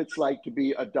of what it's like to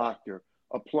be a doctor,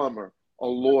 a plumber, a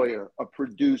lawyer, a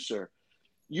producer.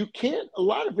 A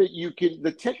lot of it,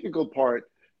 the technical part,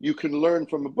 you can learn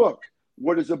from a book.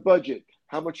 What is a budget?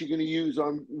 How much are you going to use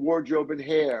on wardrobe and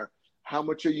hair? How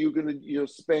much are you going to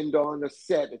spend on a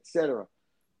set, etc.?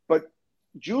 But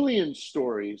Julian's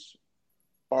stories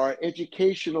are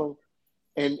educational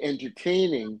and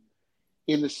entertaining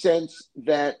in the sense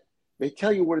that they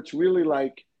tell you what it's really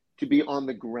like to be on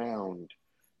the ground,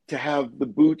 to have the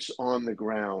boots on the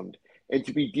ground, and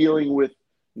to be dealing with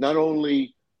not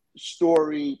only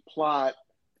story, plot,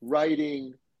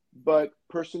 writing, but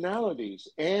personalities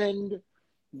and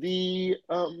the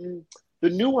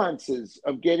nuances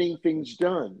of getting things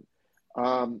done.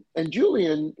 And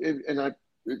Julian, and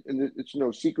it's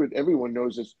no secret, everyone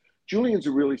knows this, Julian's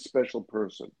a really special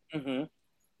person. Mm-hmm.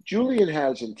 Julian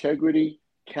has integrity,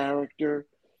 character.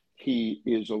 He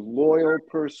is a loyal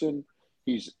person.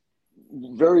 He's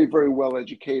very, very well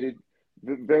educated,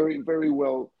 very, very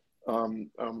well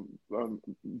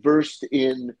versed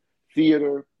in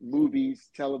theater, movies,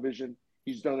 television.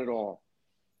 He's done it all.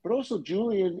 But also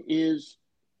Julian is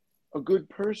a good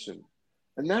person.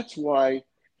 And that's why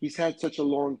he's had such a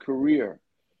long career,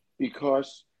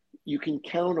 because you can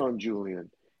count on Julian.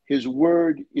 His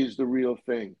word is the real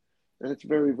thing. And it's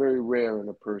very, very rare in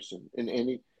a person, in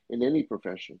any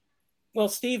profession. Well,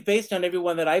 Steve, based on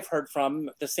everyone that I've heard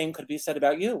from, the same could be said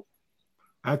about you.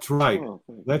 That's right. Oh,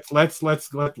 let's let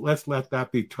that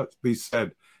be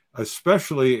said,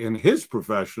 especially in his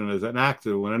profession as an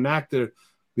actor. When an actor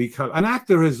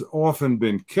has often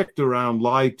been kicked around,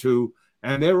 lied to,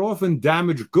 and they're often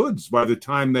damaged goods by the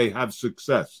time they have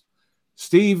success.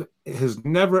 Steve has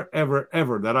never, ever,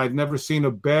 ever, that I've never seen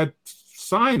a bad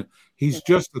sign. He's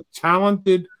just a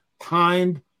talented,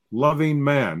 kind, loving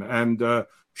man. And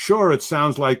sure, it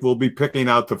sounds like we'll be picking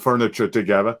out the furniture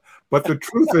together, but the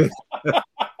truth is,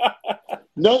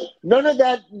 none of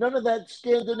that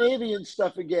Scandinavian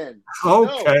stuff again.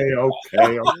 Okay.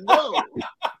 No.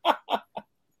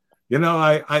 You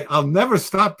know, I'll never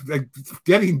stop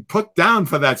getting put down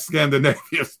for that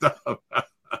Scandinavia stuff.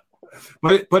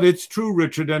 But it's true,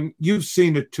 Richard, and you've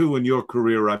seen it too in your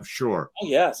career, I'm sure. Oh,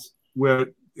 yes. Where,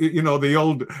 the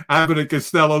old Abbott and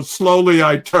Costello, slowly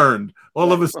I turned.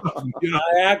 All of a sudden,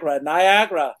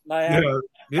 Niagara.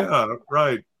 Yeah,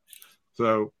 right.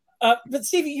 So. But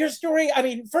Steve, your story,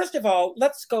 first of all,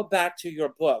 let's go back to your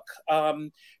book.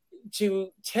 To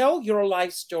tell your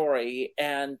life story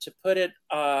and to put it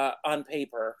on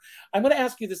paper, I'm going to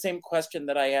ask you the same question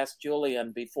that I asked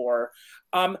Julian before.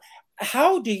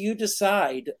 How do you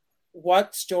decide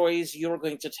what stories you're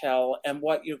going to tell and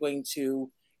what you're going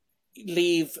to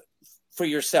leave for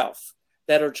yourself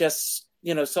that are just,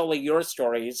 solely your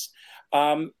stories?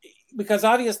 Because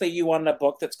obviously you wanted a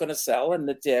book that's going to sell, and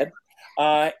it did.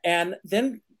 And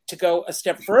then to go a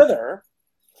step further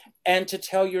and to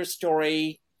tell your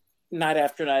story night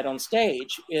after night on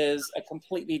stage is a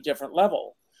completely different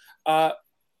level.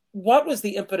 What was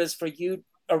the impetus for you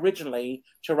originally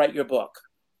to write your book?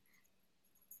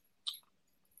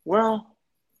 Well,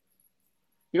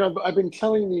 I've been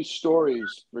telling these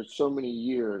stories for so many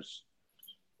years,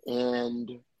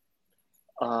 and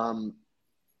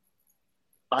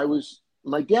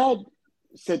my dad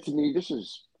said to me, this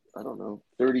is, I don't know,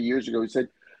 30 years ago, he said,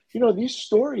 these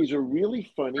stories are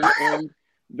really funny and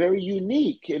very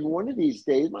unique. And one of these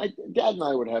days, my dad and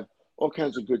I would have all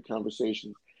kinds of good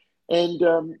conversations, and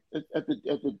at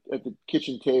the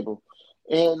kitchen table,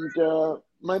 and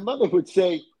my mother would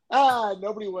say,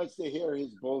 nobody wants to hear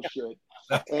his bullshit,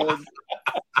 and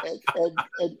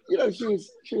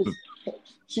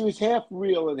she was half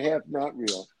real and half not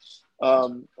real.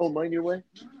 Mind your way.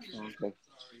 Okay.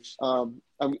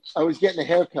 I was getting a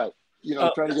haircut,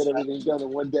 trying to get everything done in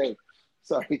one day.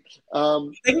 Sorry.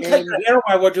 They can cut your hair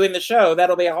while we're doing the show.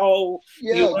 That'll be a whole.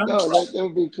 That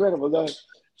would be incredible.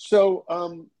 So,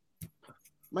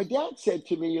 my dad said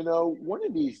to me, one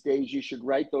of these days you should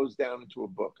write those down into a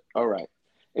book. All right.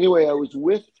 Anyway, I was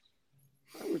with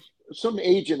some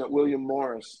agent at William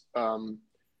Morris.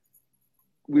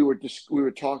 We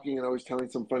were talking, and I was telling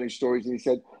some funny stories, and he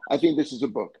said, I think this is a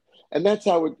book. And that's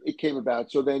how it came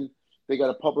about. So then they got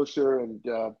a publisher, and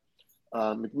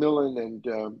Macmillan,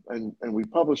 and we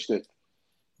published it.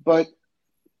 But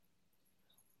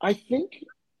I think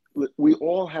we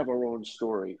all have our own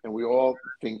story, and we all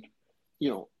think,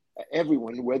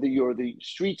 everyone, whether you're the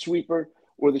street sweeper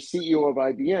or the CEO of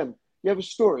IBM, you have a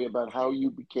story about how you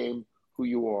became who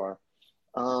you are.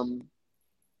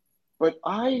 But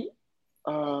I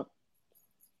found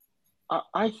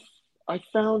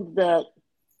that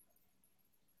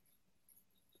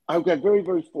I got very,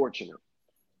 very fortunate.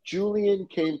 Julian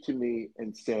came to me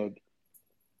and said,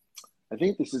 I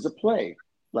think this is a play,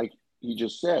 like he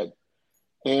just said.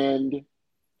 And,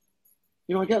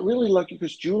 I got really lucky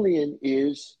because Julian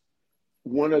is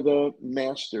one of the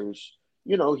masters.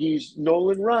 He's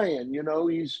Nolan Ryan,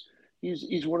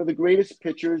 he's one of the greatest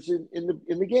pitchers in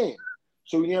the game.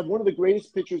 So when you have one of the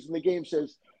greatest pitchers in the game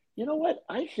says, you know what,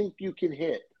 I think you can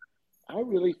hit. I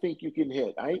really think you can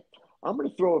hit. I'm going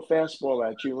to throw a fastball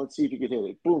at you, and let's see if you can hit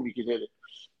it. Boom, you can hit it.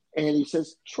 And he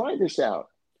says, try this out.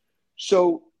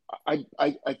 So I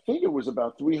think it was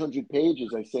about 300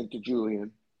 pages I sent to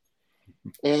Julian.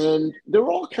 And they're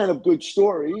all kind of good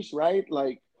stories, right?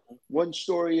 Like one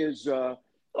story is, I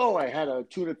had a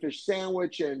tuna fish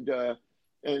sandwich and I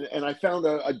found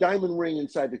a diamond ring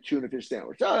inside the tuna fish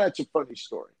sandwich. Oh, that's a funny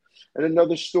story. And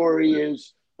another story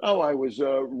is, I was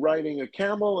riding a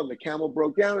camel and the camel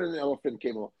broke down and an elephant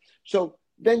came along. So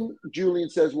then Julian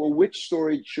says, well, which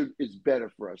story is better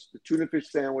for us, the tuna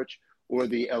fish sandwich or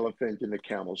the elephant and the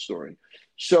camel story?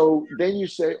 So then you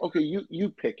say, okay, you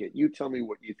pick it. You tell me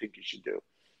what you think you should do.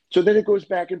 So then it goes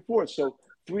back and forth. So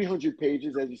 300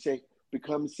 pages, as you say,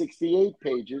 becomes 68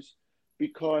 pages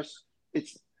because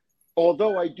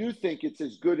although I do think it's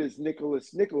as good as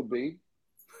Nicholas Nickleby,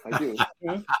 I do.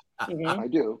 I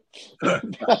do.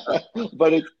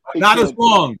 But it's not as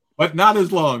long. But not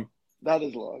as long. Not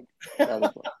as long. Not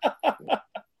as long.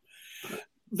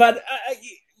 But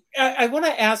I want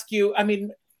to ask you,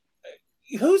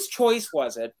 whose choice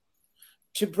was it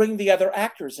to bring the other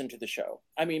actors into the show?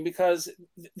 Because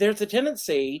there's a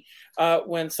tendency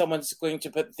when someone's going to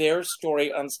put their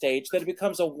story on stage that it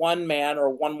becomes a one-man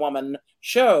or one-woman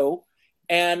show,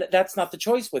 and that's not the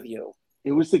choice with you.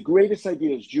 It was the greatest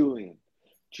idea is Julian.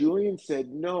 Julian said,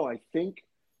 no, I think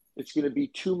it's going to be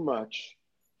too much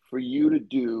for you to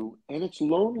do, and it's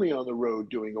lonely on the road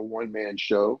doing a one-man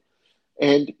show.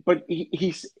 But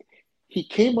he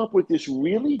came up with this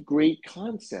really great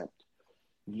concept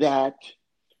that,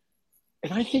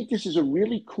 and I think this is a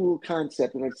really cool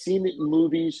concept, and I've seen it in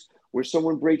movies where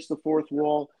someone breaks the fourth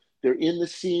wall, they're in the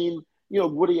scene,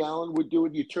 Woody Allen would do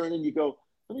it, you turn and you go,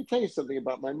 let me tell you something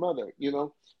about my mother,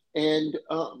 and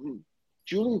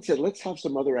Julian said, let's have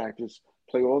some other actors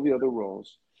play all the other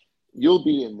roles. You'll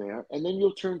be in there, and then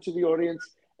you'll turn to the audience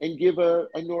and give a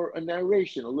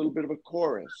narration, a little bit of a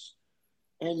chorus.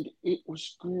 And it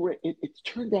was great. It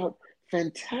turned out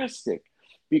fantastic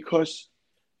because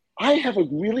I have a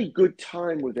really good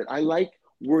time with it. I like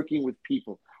working with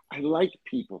people. I like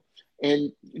people.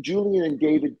 And Julian and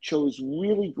David chose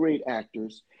really great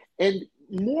actors. And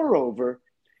moreover,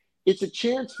 it's a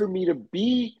chance for me to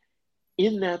be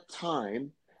in that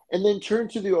time and then turn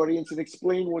to the audience and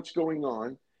explain what's going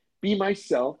on, be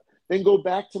myself, then go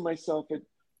back to myself at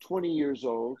 20 years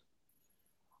old.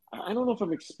 I don't know if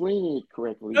I'm explaining it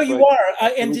correctly. No, you are.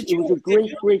 It was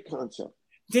a great concept.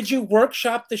 Did you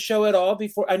workshop the show at all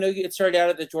before? I know it started out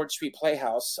at the George Street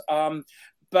Playhouse,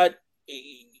 but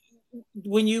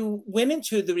when you went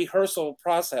into the rehearsal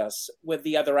process with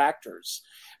the other actors,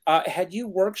 had you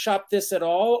workshopped this at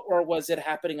all, or was it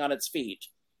happening on its feet?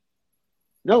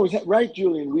 No, is that right,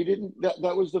 Julian? We didn't.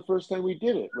 That was the first time we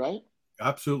did it, right?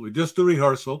 Absolutely, just the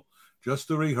rehearsal, just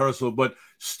the rehearsal. But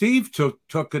Steve took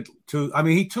it to. I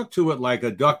mean, he took to it like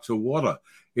a duck to water.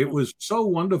 It was so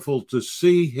wonderful to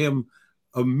see him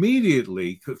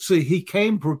immediately. See, he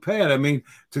came prepared. I mean,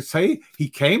 to say he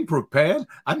came prepared,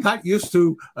 I'm not used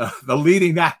to the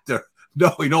leading actor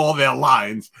knowing all their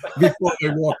lines before they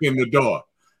walk in the door.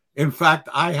 In fact,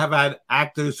 I have had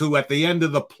actors who, at the end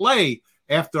of the play,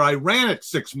 after I ran it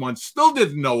 6 months, still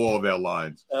didn't know all their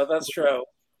lines. That's true.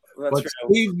 That's But true.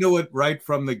 Steve knew it right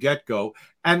from the get-go,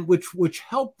 and which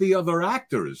helped the other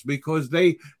actors because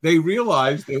they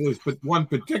realized there was one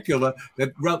particular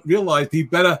that realized he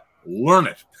better learn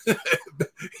it.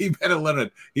 He better learn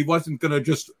it. He wasn't going to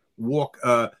just walk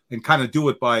and kind of do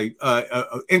it by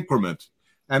increments,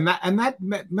 and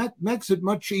that makes it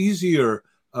much easier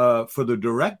for the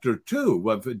director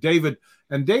too.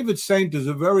 David Saint is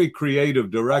a very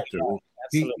creative director.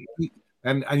 Absolutely.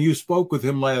 And you spoke with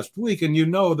him last week, and you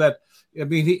know that, I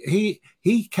mean,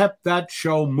 he kept that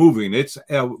show moving. It's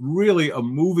really a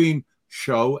moving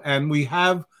show, and we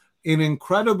have an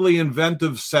incredibly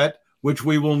inventive set, which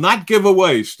we will not give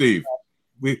away, Steve.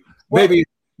 Maybe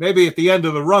at the end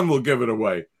of the run we'll give it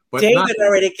away. But David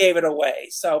already gave it away.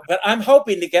 So, but I'm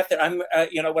hoping to get there. I'm,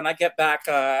 when I get back,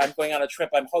 I'm going on a trip.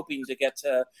 I'm hoping to get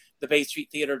to the Bay Street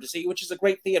Theater to see, which is a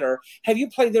great theater. Have you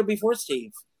played there before,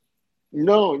 Steve?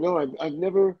 No, I've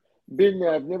never been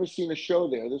there. I've never seen a show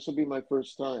there. This will be my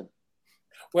first time.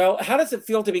 Well, how does it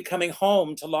feel to be coming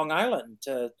home to Long Island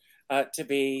to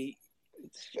be?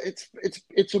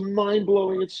 It's a mind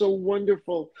blowing. It's so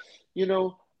wonderful. You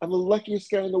know, I'm the luckiest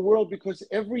guy in the world because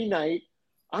every night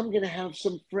I'm going to have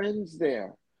some friends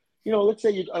there. You know, let's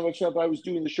say I was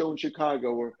doing the show in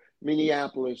Chicago or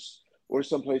Minneapolis or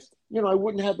someplace. You know, I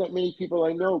wouldn't have that many people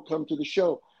I know come to the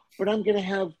show, but I'm going to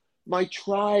have my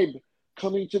tribe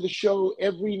coming to the show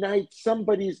every night.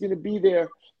 Somebody's going to be there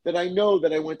that I know,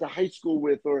 that I went to high school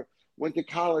with or went to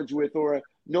college with or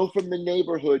know from the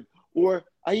neighborhood. Or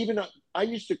I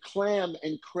used to clam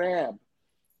and crab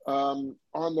on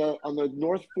the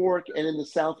North Fork and in the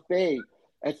South Bay.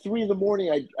 At 3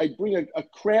 a.m, I'd bring a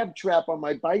crab trap on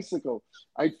my bicycle.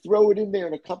 I'd throw it in there,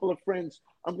 and a couple of friends.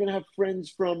 I'm going to have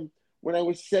friends from when I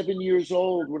was 7 years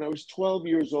old, when I was 12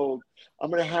 years old. I'm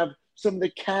going to have some of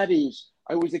the caddies.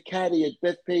 I was a caddy at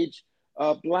Bethpage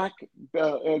Black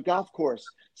Golf Course.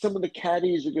 Some of the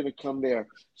caddies are going to come there.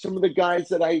 Some of the guys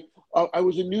that I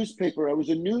was a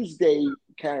newsday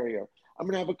carrier. I'm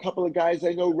going to have a couple of guys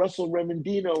I know, Russell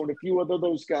Remendino and a few other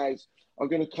those guys are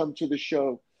going to come to the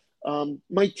show.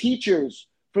 My teachers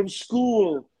from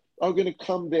school are going to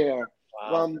come there.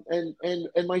 Wow.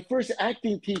 And my first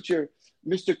acting teacher,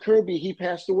 Mr. Kirby, he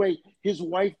passed away. His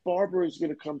wife, Barbara, is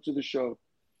going to come to the show.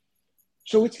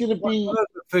 So it's going to be one of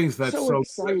the things that's so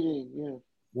exciting. Yeah.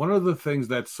 One of the things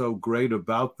that's so great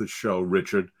about the show,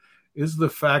 Richard, is the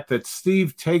fact that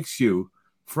Steve takes you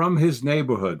from his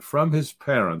neighborhood, from his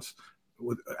parents,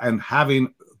 and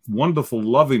having wonderful,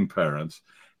 loving parents,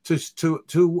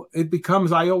 to it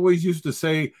becomes, I always used to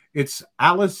say, it's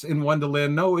Alice in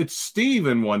Wonderland. No, it's Steve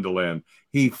in Wonderland.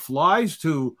 He flies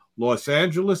to Los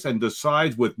Angeles and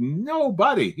decides with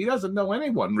nobody, he doesn't know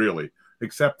anyone really,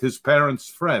 except his parents'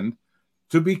 friend,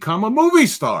 to become a movie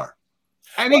star.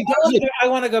 And he does it. I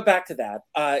want to go back to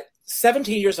that.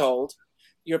 17 years old,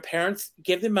 your parents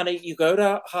give the money, you go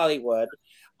to Hollywood.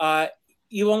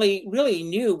 You only really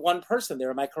knew one person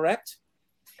there, am I correct?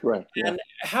 Correct. Yeah. And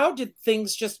how did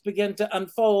things just begin to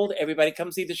unfold? Everybody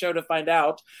come see the show to find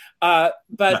out.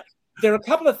 But there are a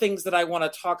couple of things that I want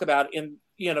to talk about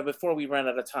before we run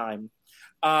out of time.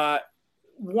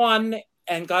 One,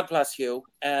 and God bless you,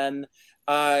 and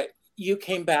you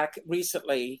came back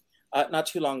recently, not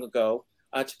too long ago,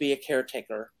 to be a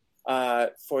caretaker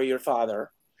for your father.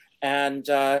 And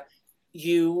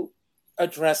you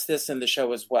addressed this in the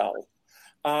show as well.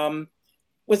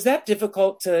 Was that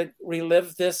difficult to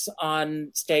relive this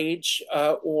on stage,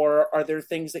 or are there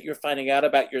things that you're finding out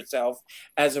about yourself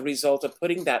as a result of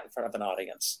putting that in front of an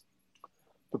audience?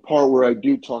 The part where I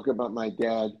do talk about my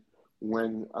dad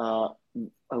when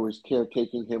I was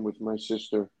caretaking him with my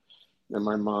sister and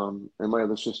my mom and my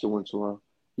other sister once in a while.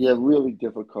 Yeah, really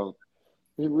difficult.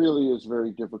 It really is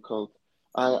very difficult.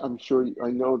 I'm sure,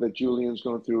 I know that Julian's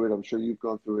gone through it. I'm sure you've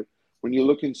gone through it. When you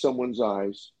look in someone's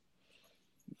eyes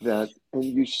and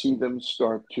you see them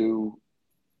start to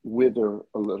wither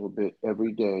a little bit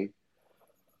every day.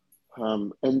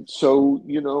 And so,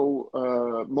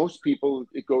 most people,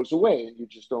 it goes away and you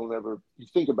just don't ever, you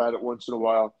think about it once in a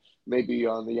while, maybe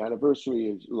on the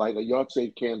anniversary, light a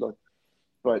yahtzee candle,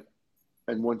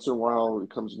 and once in a while it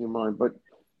comes in your mind, but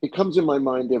it comes in my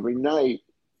mind every night.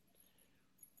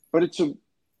 but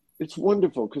it's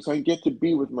wonderful because I get to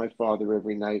be with my father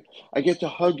every night. I get to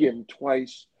hug him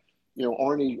twice. You know,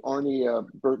 Arnie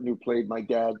Burton, who played my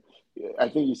dad, I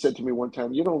think he said to me one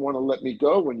time, "You don't want to let me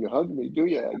go when you hug me, do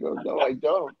you?" I go, "No, I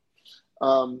don't,"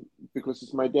 because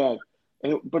it's my dad.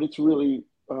 But it's really,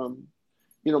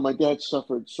 my dad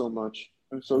suffered so much.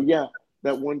 So yeah,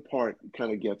 that one part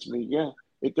kind of gets me. Yeah,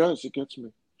 it does. It gets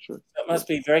me. Sure. It must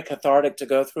be very cathartic to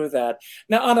go through that.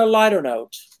 Now, on a lighter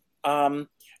note, and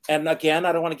again,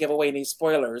 I don't want to give away any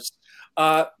spoilers,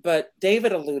 but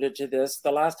David alluded to this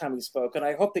the last time we spoke, and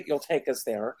I hope that you'll take us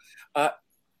there.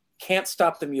 Can't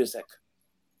Stop the Music.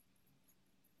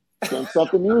 Can't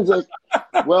Stop the Music.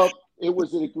 Well, it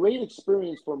was a great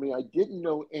experience for me. I didn't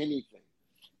know anything.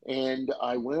 And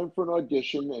I went in for an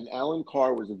audition, and Alan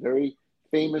Carr was a very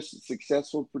famous,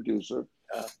 successful producer,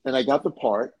 and I got the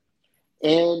part.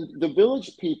 And the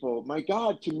Village People, my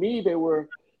God, to me, they were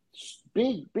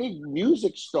big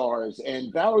music stars,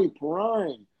 and Valerie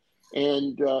Perrine,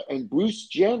 and Bruce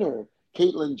Jenner,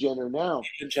 Caitlyn Jenner now.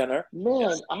 Caitlyn Jenner.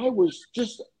 Man,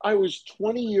 yes. I was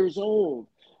 20 years old,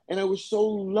 and I was so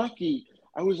lucky.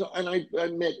 I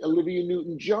met Olivia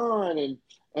Newton-John,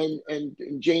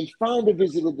 and Jane Fonda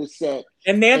visited the set.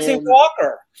 And Nancy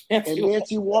Walker.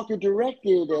 Nancy Walker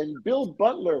directed, and Bill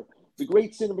Butler, the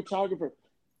great cinematographer.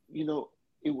 You know,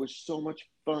 it was so much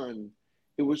fun.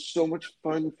 It was so much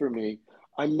fun for me.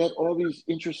 I met all these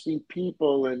interesting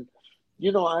people, and,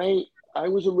 you know, I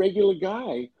was a regular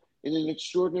guy in an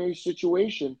extraordinary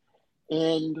situation,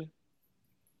 and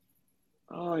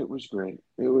it was great.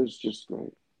 It was just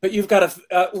great. But you've got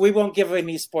we won't give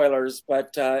any spoilers,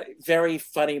 but very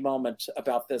funny moment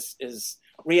about this is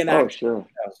reenactment. Oh,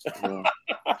 sure.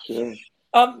 Sure.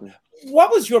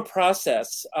 What was your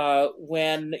process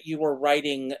when you were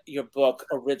writing your book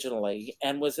originally?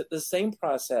 And was it the same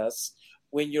process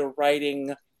when you're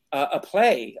writing a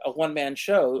play, a one-man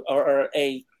show, or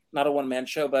not a one-man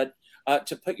show, but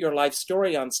to put your life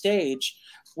story on stage?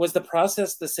 Was the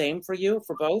process the same for you,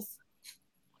 for both?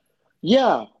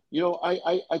 Yeah. You know,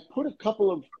 I put a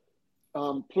couple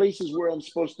of places where I'm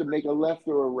supposed to make a left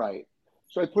or a right.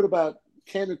 So I put about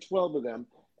 10 or 12 of them.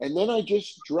 And then I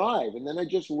just drive, and then I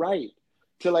just write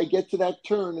till I get to that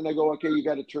turn, and I go, okay, you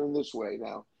got to turn this way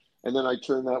now. And then I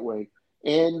turn that way.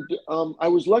 And I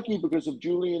was lucky because of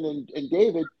Julian and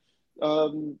David.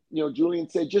 Julian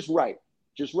said, just write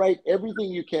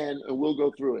everything you can, and we'll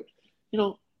go through it. You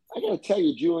know, I got to tell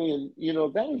you, Julian, you know,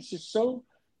 that is just so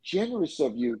generous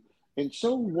of you and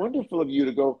so wonderful of you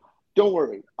to go, don't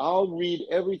worry, I'll read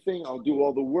everything. I'll do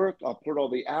all the work. I'll put all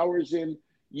the hours in.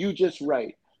 You just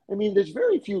write. I mean, there's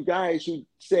very few guys who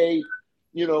say,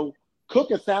 you know, cook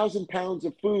 1,000 pounds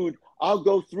of food. I'll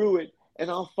go through it and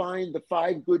I'll find the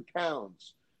 5 good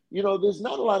pounds. You know, there's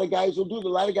not a lot of guys who'll do it. A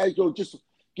lot of guys go, just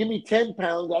give me 10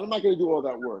 pounds. I'm not going to do all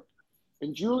that work.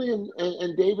 And Julian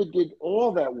and David did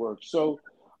all that work. So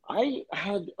I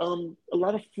had a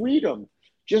lot of freedom.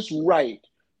 Just write.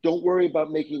 Don't worry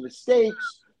about making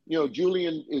mistakes. You know,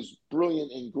 Julian is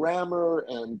brilliant in grammar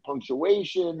and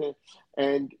punctuation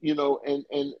and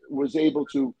was able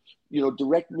to, you know,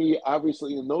 direct me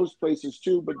obviously in those places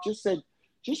too, but just said,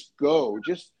 just go,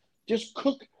 just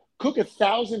cook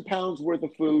 1,000 pounds worth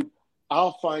of food.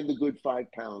 I'll find the good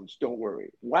 5 pounds. Don't worry.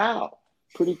 Wow.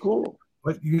 Pretty cool.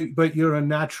 But you're a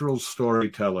natural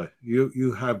storyteller.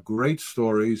 You have great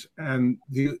stories, and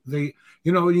when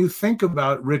you think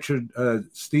about Richard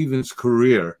Stevens'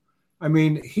 career, I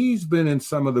mean, he's been in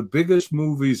some of the biggest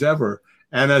movies ever.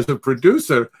 And as a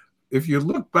producer, if you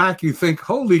look back, you think,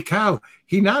 holy cow,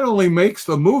 he not only makes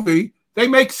the movie, they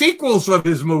make sequels of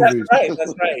his movies.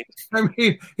 That's right. I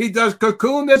mean, he does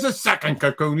Cocoon, there's a second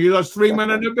Cocoon. He does 3 Men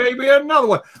and a Baby, another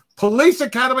one. Police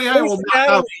Academy, I will knock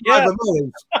out 5 of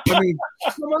those. I mean,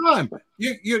 come on.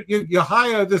 You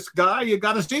hire this guy, you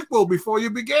got a sequel before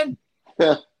you begin.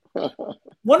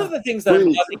 One of the things that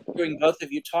I'm loving hearing both of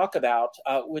you talk about,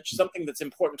 which is something that's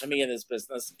important to me in this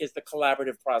business, is the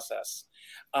collaborative process.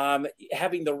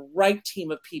 Having the right team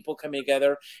of people coming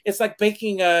together. It's like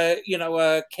baking a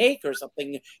cake or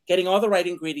something, getting all the right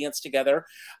ingredients together.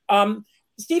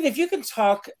 Steve, if you can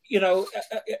talk,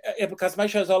 because my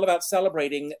show is all about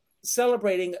celebrating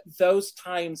those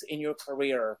times in your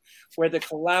career where the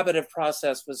collaborative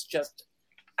process was just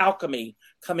alchemy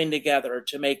coming together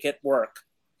to make it work.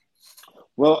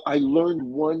 Well, I learned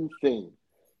one thing.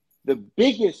 The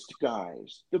biggest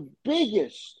guys,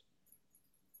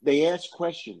 they ask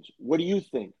questions. What do you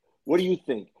think? What do you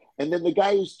think? And then the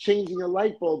guy who's changing a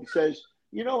light bulb says,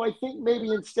 I think maybe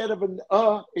instead of an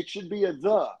it should be a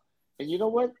the. And you know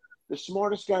what? The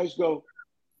smartest guys go,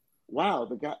 wow,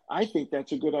 the guy, I think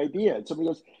that's a good idea. And somebody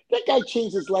goes, that guy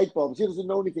changes light bulbs. He doesn't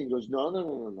know anything. He goes, no, no,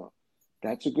 no, no, no.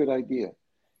 That's a good idea.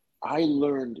 I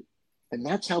learned, and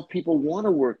that's how people want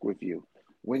to work with you.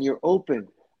 When you're open,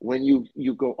 when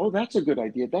you go, oh, that's a good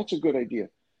idea. That's a good idea.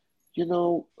 You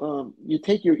know, you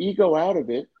take your ego out of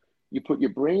it. You put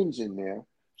your brains in there.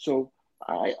 So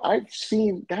I've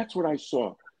seen, that's what I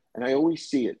saw. And I always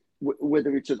see it,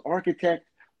 whether it's an architect,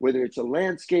 whether it's a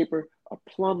landscaper, a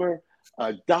plumber,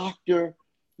 a doctor,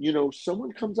 you know,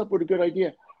 someone comes up with a good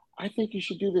idea. I think you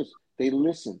should do this. They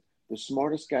listen. The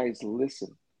smartest guys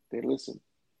listen. They listen.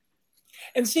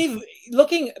 And Steve,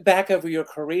 looking back over your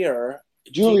career,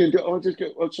 Julian,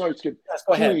 sorry, it's good. Yes,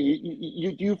 go ahead. Julian,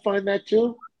 you do you find that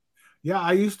too? Yeah,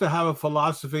 I used to have a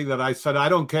philosophy that I said, I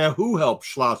don't care who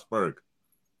helps Schlossberg.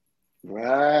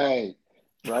 Right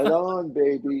on,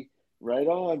 baby, right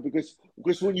on. Because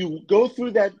when you go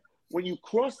through that, when you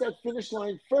cross that finish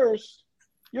line first,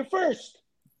 you're first.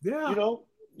 Yeah, or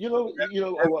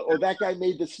that guy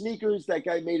made the sneakers, that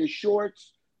guy made his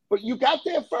shorts, but you got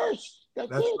there first. That's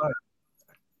it. Right.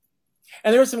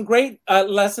 And there are some great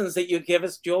lessons that you give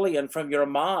us, Julian, from your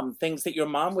mom, things that your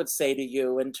mom would say to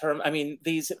you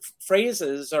these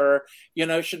phrases are,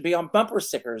 should be on bumper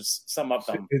stickers, some of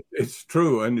them. It's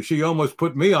true. And she almost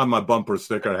put me on my bumper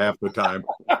sticker half the time.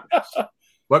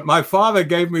 But my father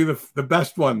gave me the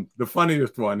best one, the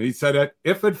funniest one. He said,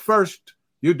 if at first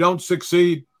you don't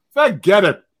succeed, forget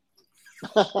it.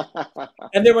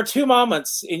 And there were two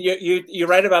moments, and you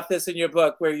write about this in your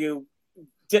book, where you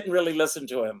didn't really listen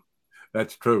to him.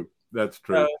 That's true.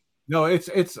 No, it's.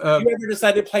 If you ever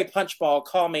decide to play punch ball,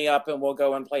 call me up and we'll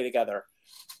go and play together.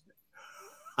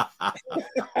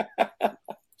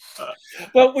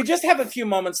 Well, we just have a few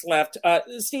moments left.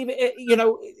 Steve,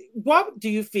 what do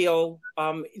you feel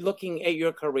looking at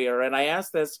your career? And I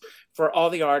ask this for all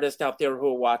the artists out there who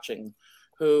are watching,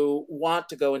 who want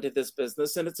to go into this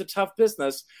business, and it's a tough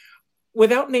business.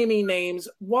 Without naming names,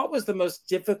 what was the most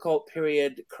difficult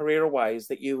period career-wise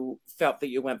that you felt that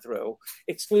you went through,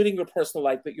 excluding your personal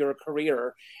life, but your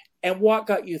career? And what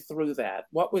got you through that?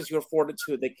 What was your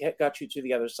fortitude that got you to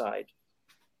the other side?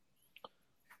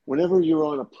 Whenever you're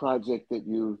on a project that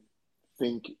you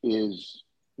think is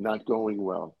not going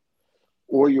well,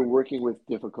 or you're working with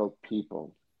difficult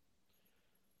people,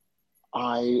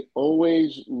 I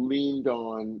always leaned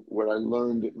on what I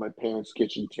learned at my parents'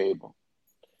 kitchen table.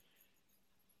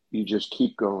 You just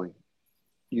keep going.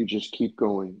 You just keep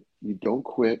going. You don't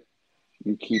quit.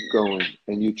 You keep going.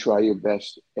 And you try your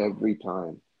best every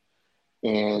time.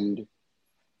 And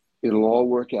it'll all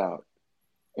work out.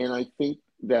 And I think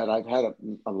that I've had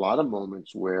a lot of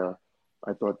moments where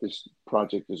I thought this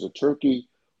project is a turkey,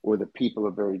 or the people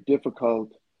are very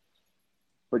difficult.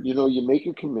 But, you make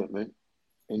a commitment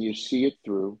and you see it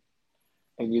through,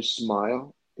 and you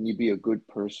smile, and you be a good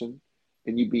person,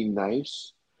 and you be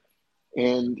nice.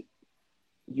 And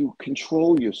you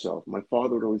control yourself. My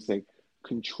father would always say,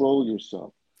 control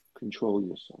yourself.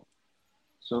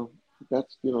 So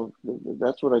that's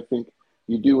what I think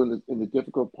you do in the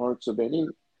difficult parts of any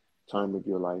time of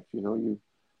your life. You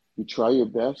try your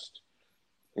best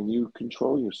and you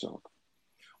control yourself.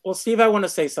 Well, Steve, I want to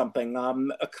say something.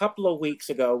 A couple of weeks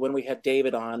ago when we had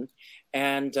David on,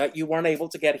 and you weren't able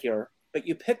to get here, but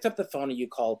you picked up the phone and you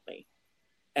called me.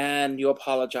 And you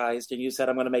apologized and you said,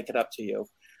 I'm going to make it up to you.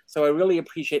 So I really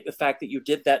appreciate the fact that you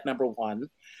did that, number one,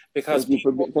 because thank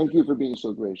you for being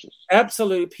so gracious.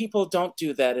 Absolutely. People don't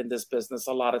do that in this business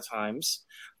a lot of times.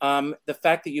 The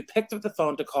fact that you picked up the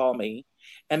phone to call me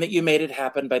and that you made it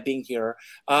happen by being here.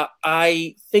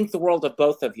 I think the world of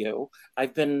both of you.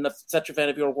 I've been such a fan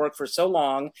of your work for so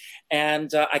long,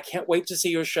 and I can't wait to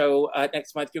see your show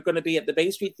next month. You're going to be at the Bay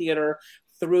Street Theater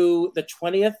through the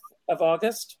 20th of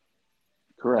August.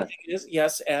 Correct. It is,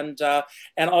 yes, and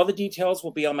all the details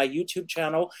will be on my YouTube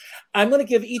channel. I'm going to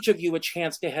give each of you a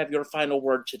chance to have your final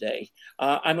word today.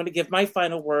 I'm going to give my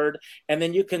final word, and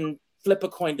then you can flip a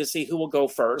coin to see who will go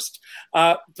first.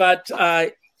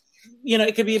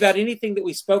 It could be about anything that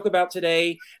we spoke about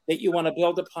today that you want to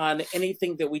build upon,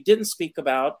 anything that we didn't speak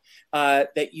about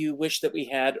that you wish that we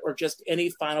had, or just any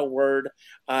final word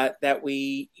that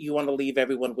you want to leave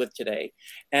everyone with today.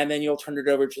 And then you'll turn it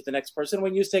over to the next person.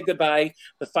 When you say goodbye,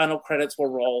 the final credits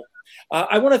will roll.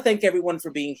 I want to thank everyone for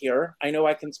being here. I know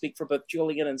I can speak for both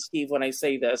Julian and Steve when I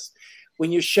say this.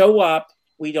 When you show up,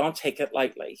 we don't take it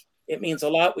lightly. It means a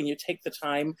lot when you take the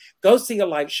time. Go see a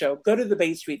live show. Go to the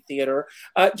Bay Street Theater.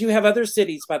 Do you have other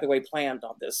cities, by the way, planned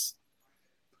on this?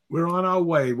 We're on our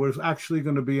way. We're actually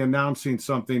going to be announcing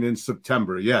something in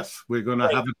September. Yes, we're going to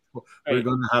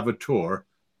have a tour.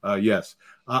 Yes.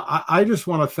 I just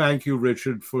want to thank you,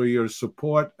 Richard, for your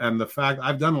support and the fact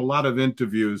I've done a lot of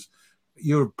interviews.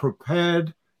 You're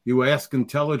prepared. You ask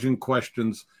intelligent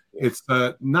questions. It's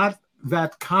not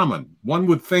that common. One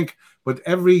would think, but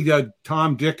every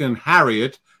Tom, Dick, and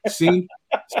Harriet seem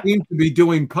to be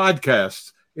doing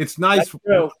podcasts. It's nice. That's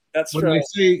true. That's when true. they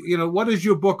say, what is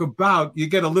your book about? You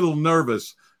get a little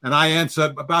nervous, and I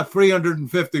answer about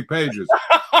 350 pages.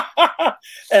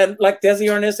 And like Desi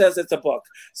Arnaz says, it's a book.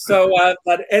 So,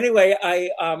 but anyway,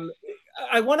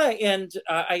 I want to end.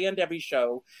 I end every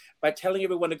show by telling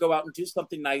everyone to go out and do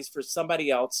something nice for somebody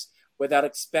else without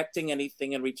expecting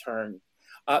anything in return.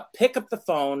 Pick up the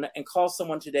phone and call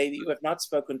someone today that you have not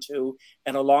spoken to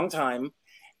in a long time,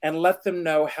 and let them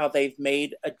know how they've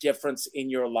made a difference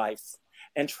in your life.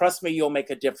 And trust me, you'll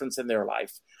make a difference in their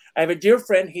life. I have a dear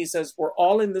friend. He says, we're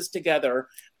all in this together,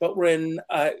 but we're in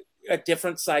a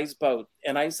different size boat.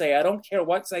 And I say, I don't care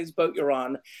what size boat you're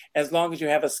on, as long as you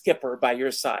have a skipper by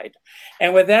your side.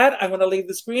 And with that, I'm going to leave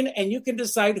the screen, and you can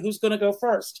decide who's going to go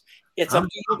first. It's up to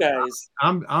you guys.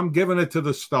 I'm giving it to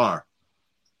the star.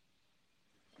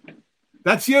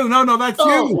 That's you. No, that's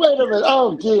you. Wait a minute.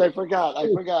 Oh, gee, I forgot.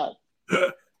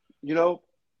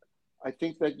 I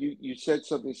think that you said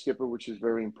something, Skipper, which is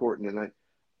very important. And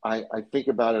I think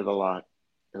about it a lot.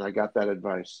 And I got that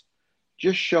advice.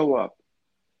 Just show up.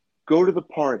 Go to the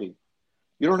party.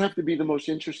 You don't have to be the most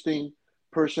interesting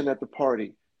person at the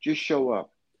party. Just show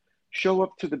up. Show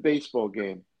up to the baseball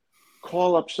game.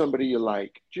 Call up somebody you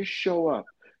like. Just show up.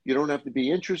 You don't have to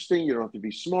be interesting. You don't have to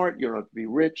be smart. You don't have to be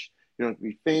rich. You don't have to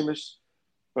be famous.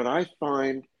 But I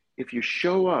find if you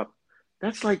show up,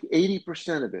 that's like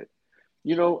 80% of it.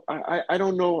 I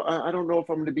don't know. I don't know if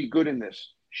I'm going to be good in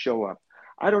this. Show up.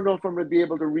 I don't know if I'm going to be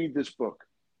able to read this book.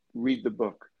 Read the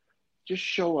book. Just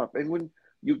show up. And when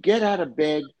you get out of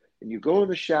bed and you go in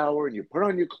the shower and you put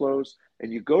on your clothes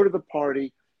and you go to the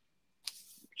party,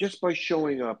 just by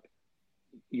showing up,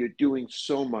 you're doing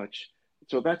so much.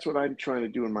 So that's what I'm trying to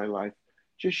do in my life.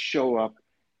 Just show up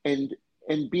and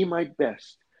be my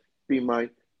best. Be my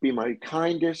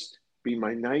kindest. Be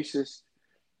my nicest.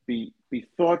 Be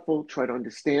thoughtful. Try to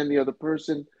understand the other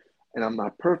person. And I'm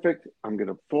not perfect. I'm going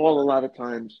to fall a lot of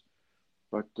times.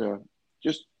 But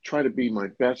just try to be my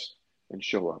best and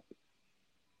show up.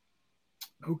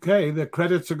 Okay, the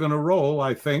credits are going to roll,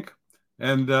 I think.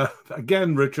 And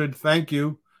again, Richard, thank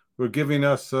you for giving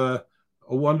us a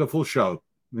wonderful show.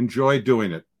 Enjoy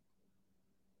doing it.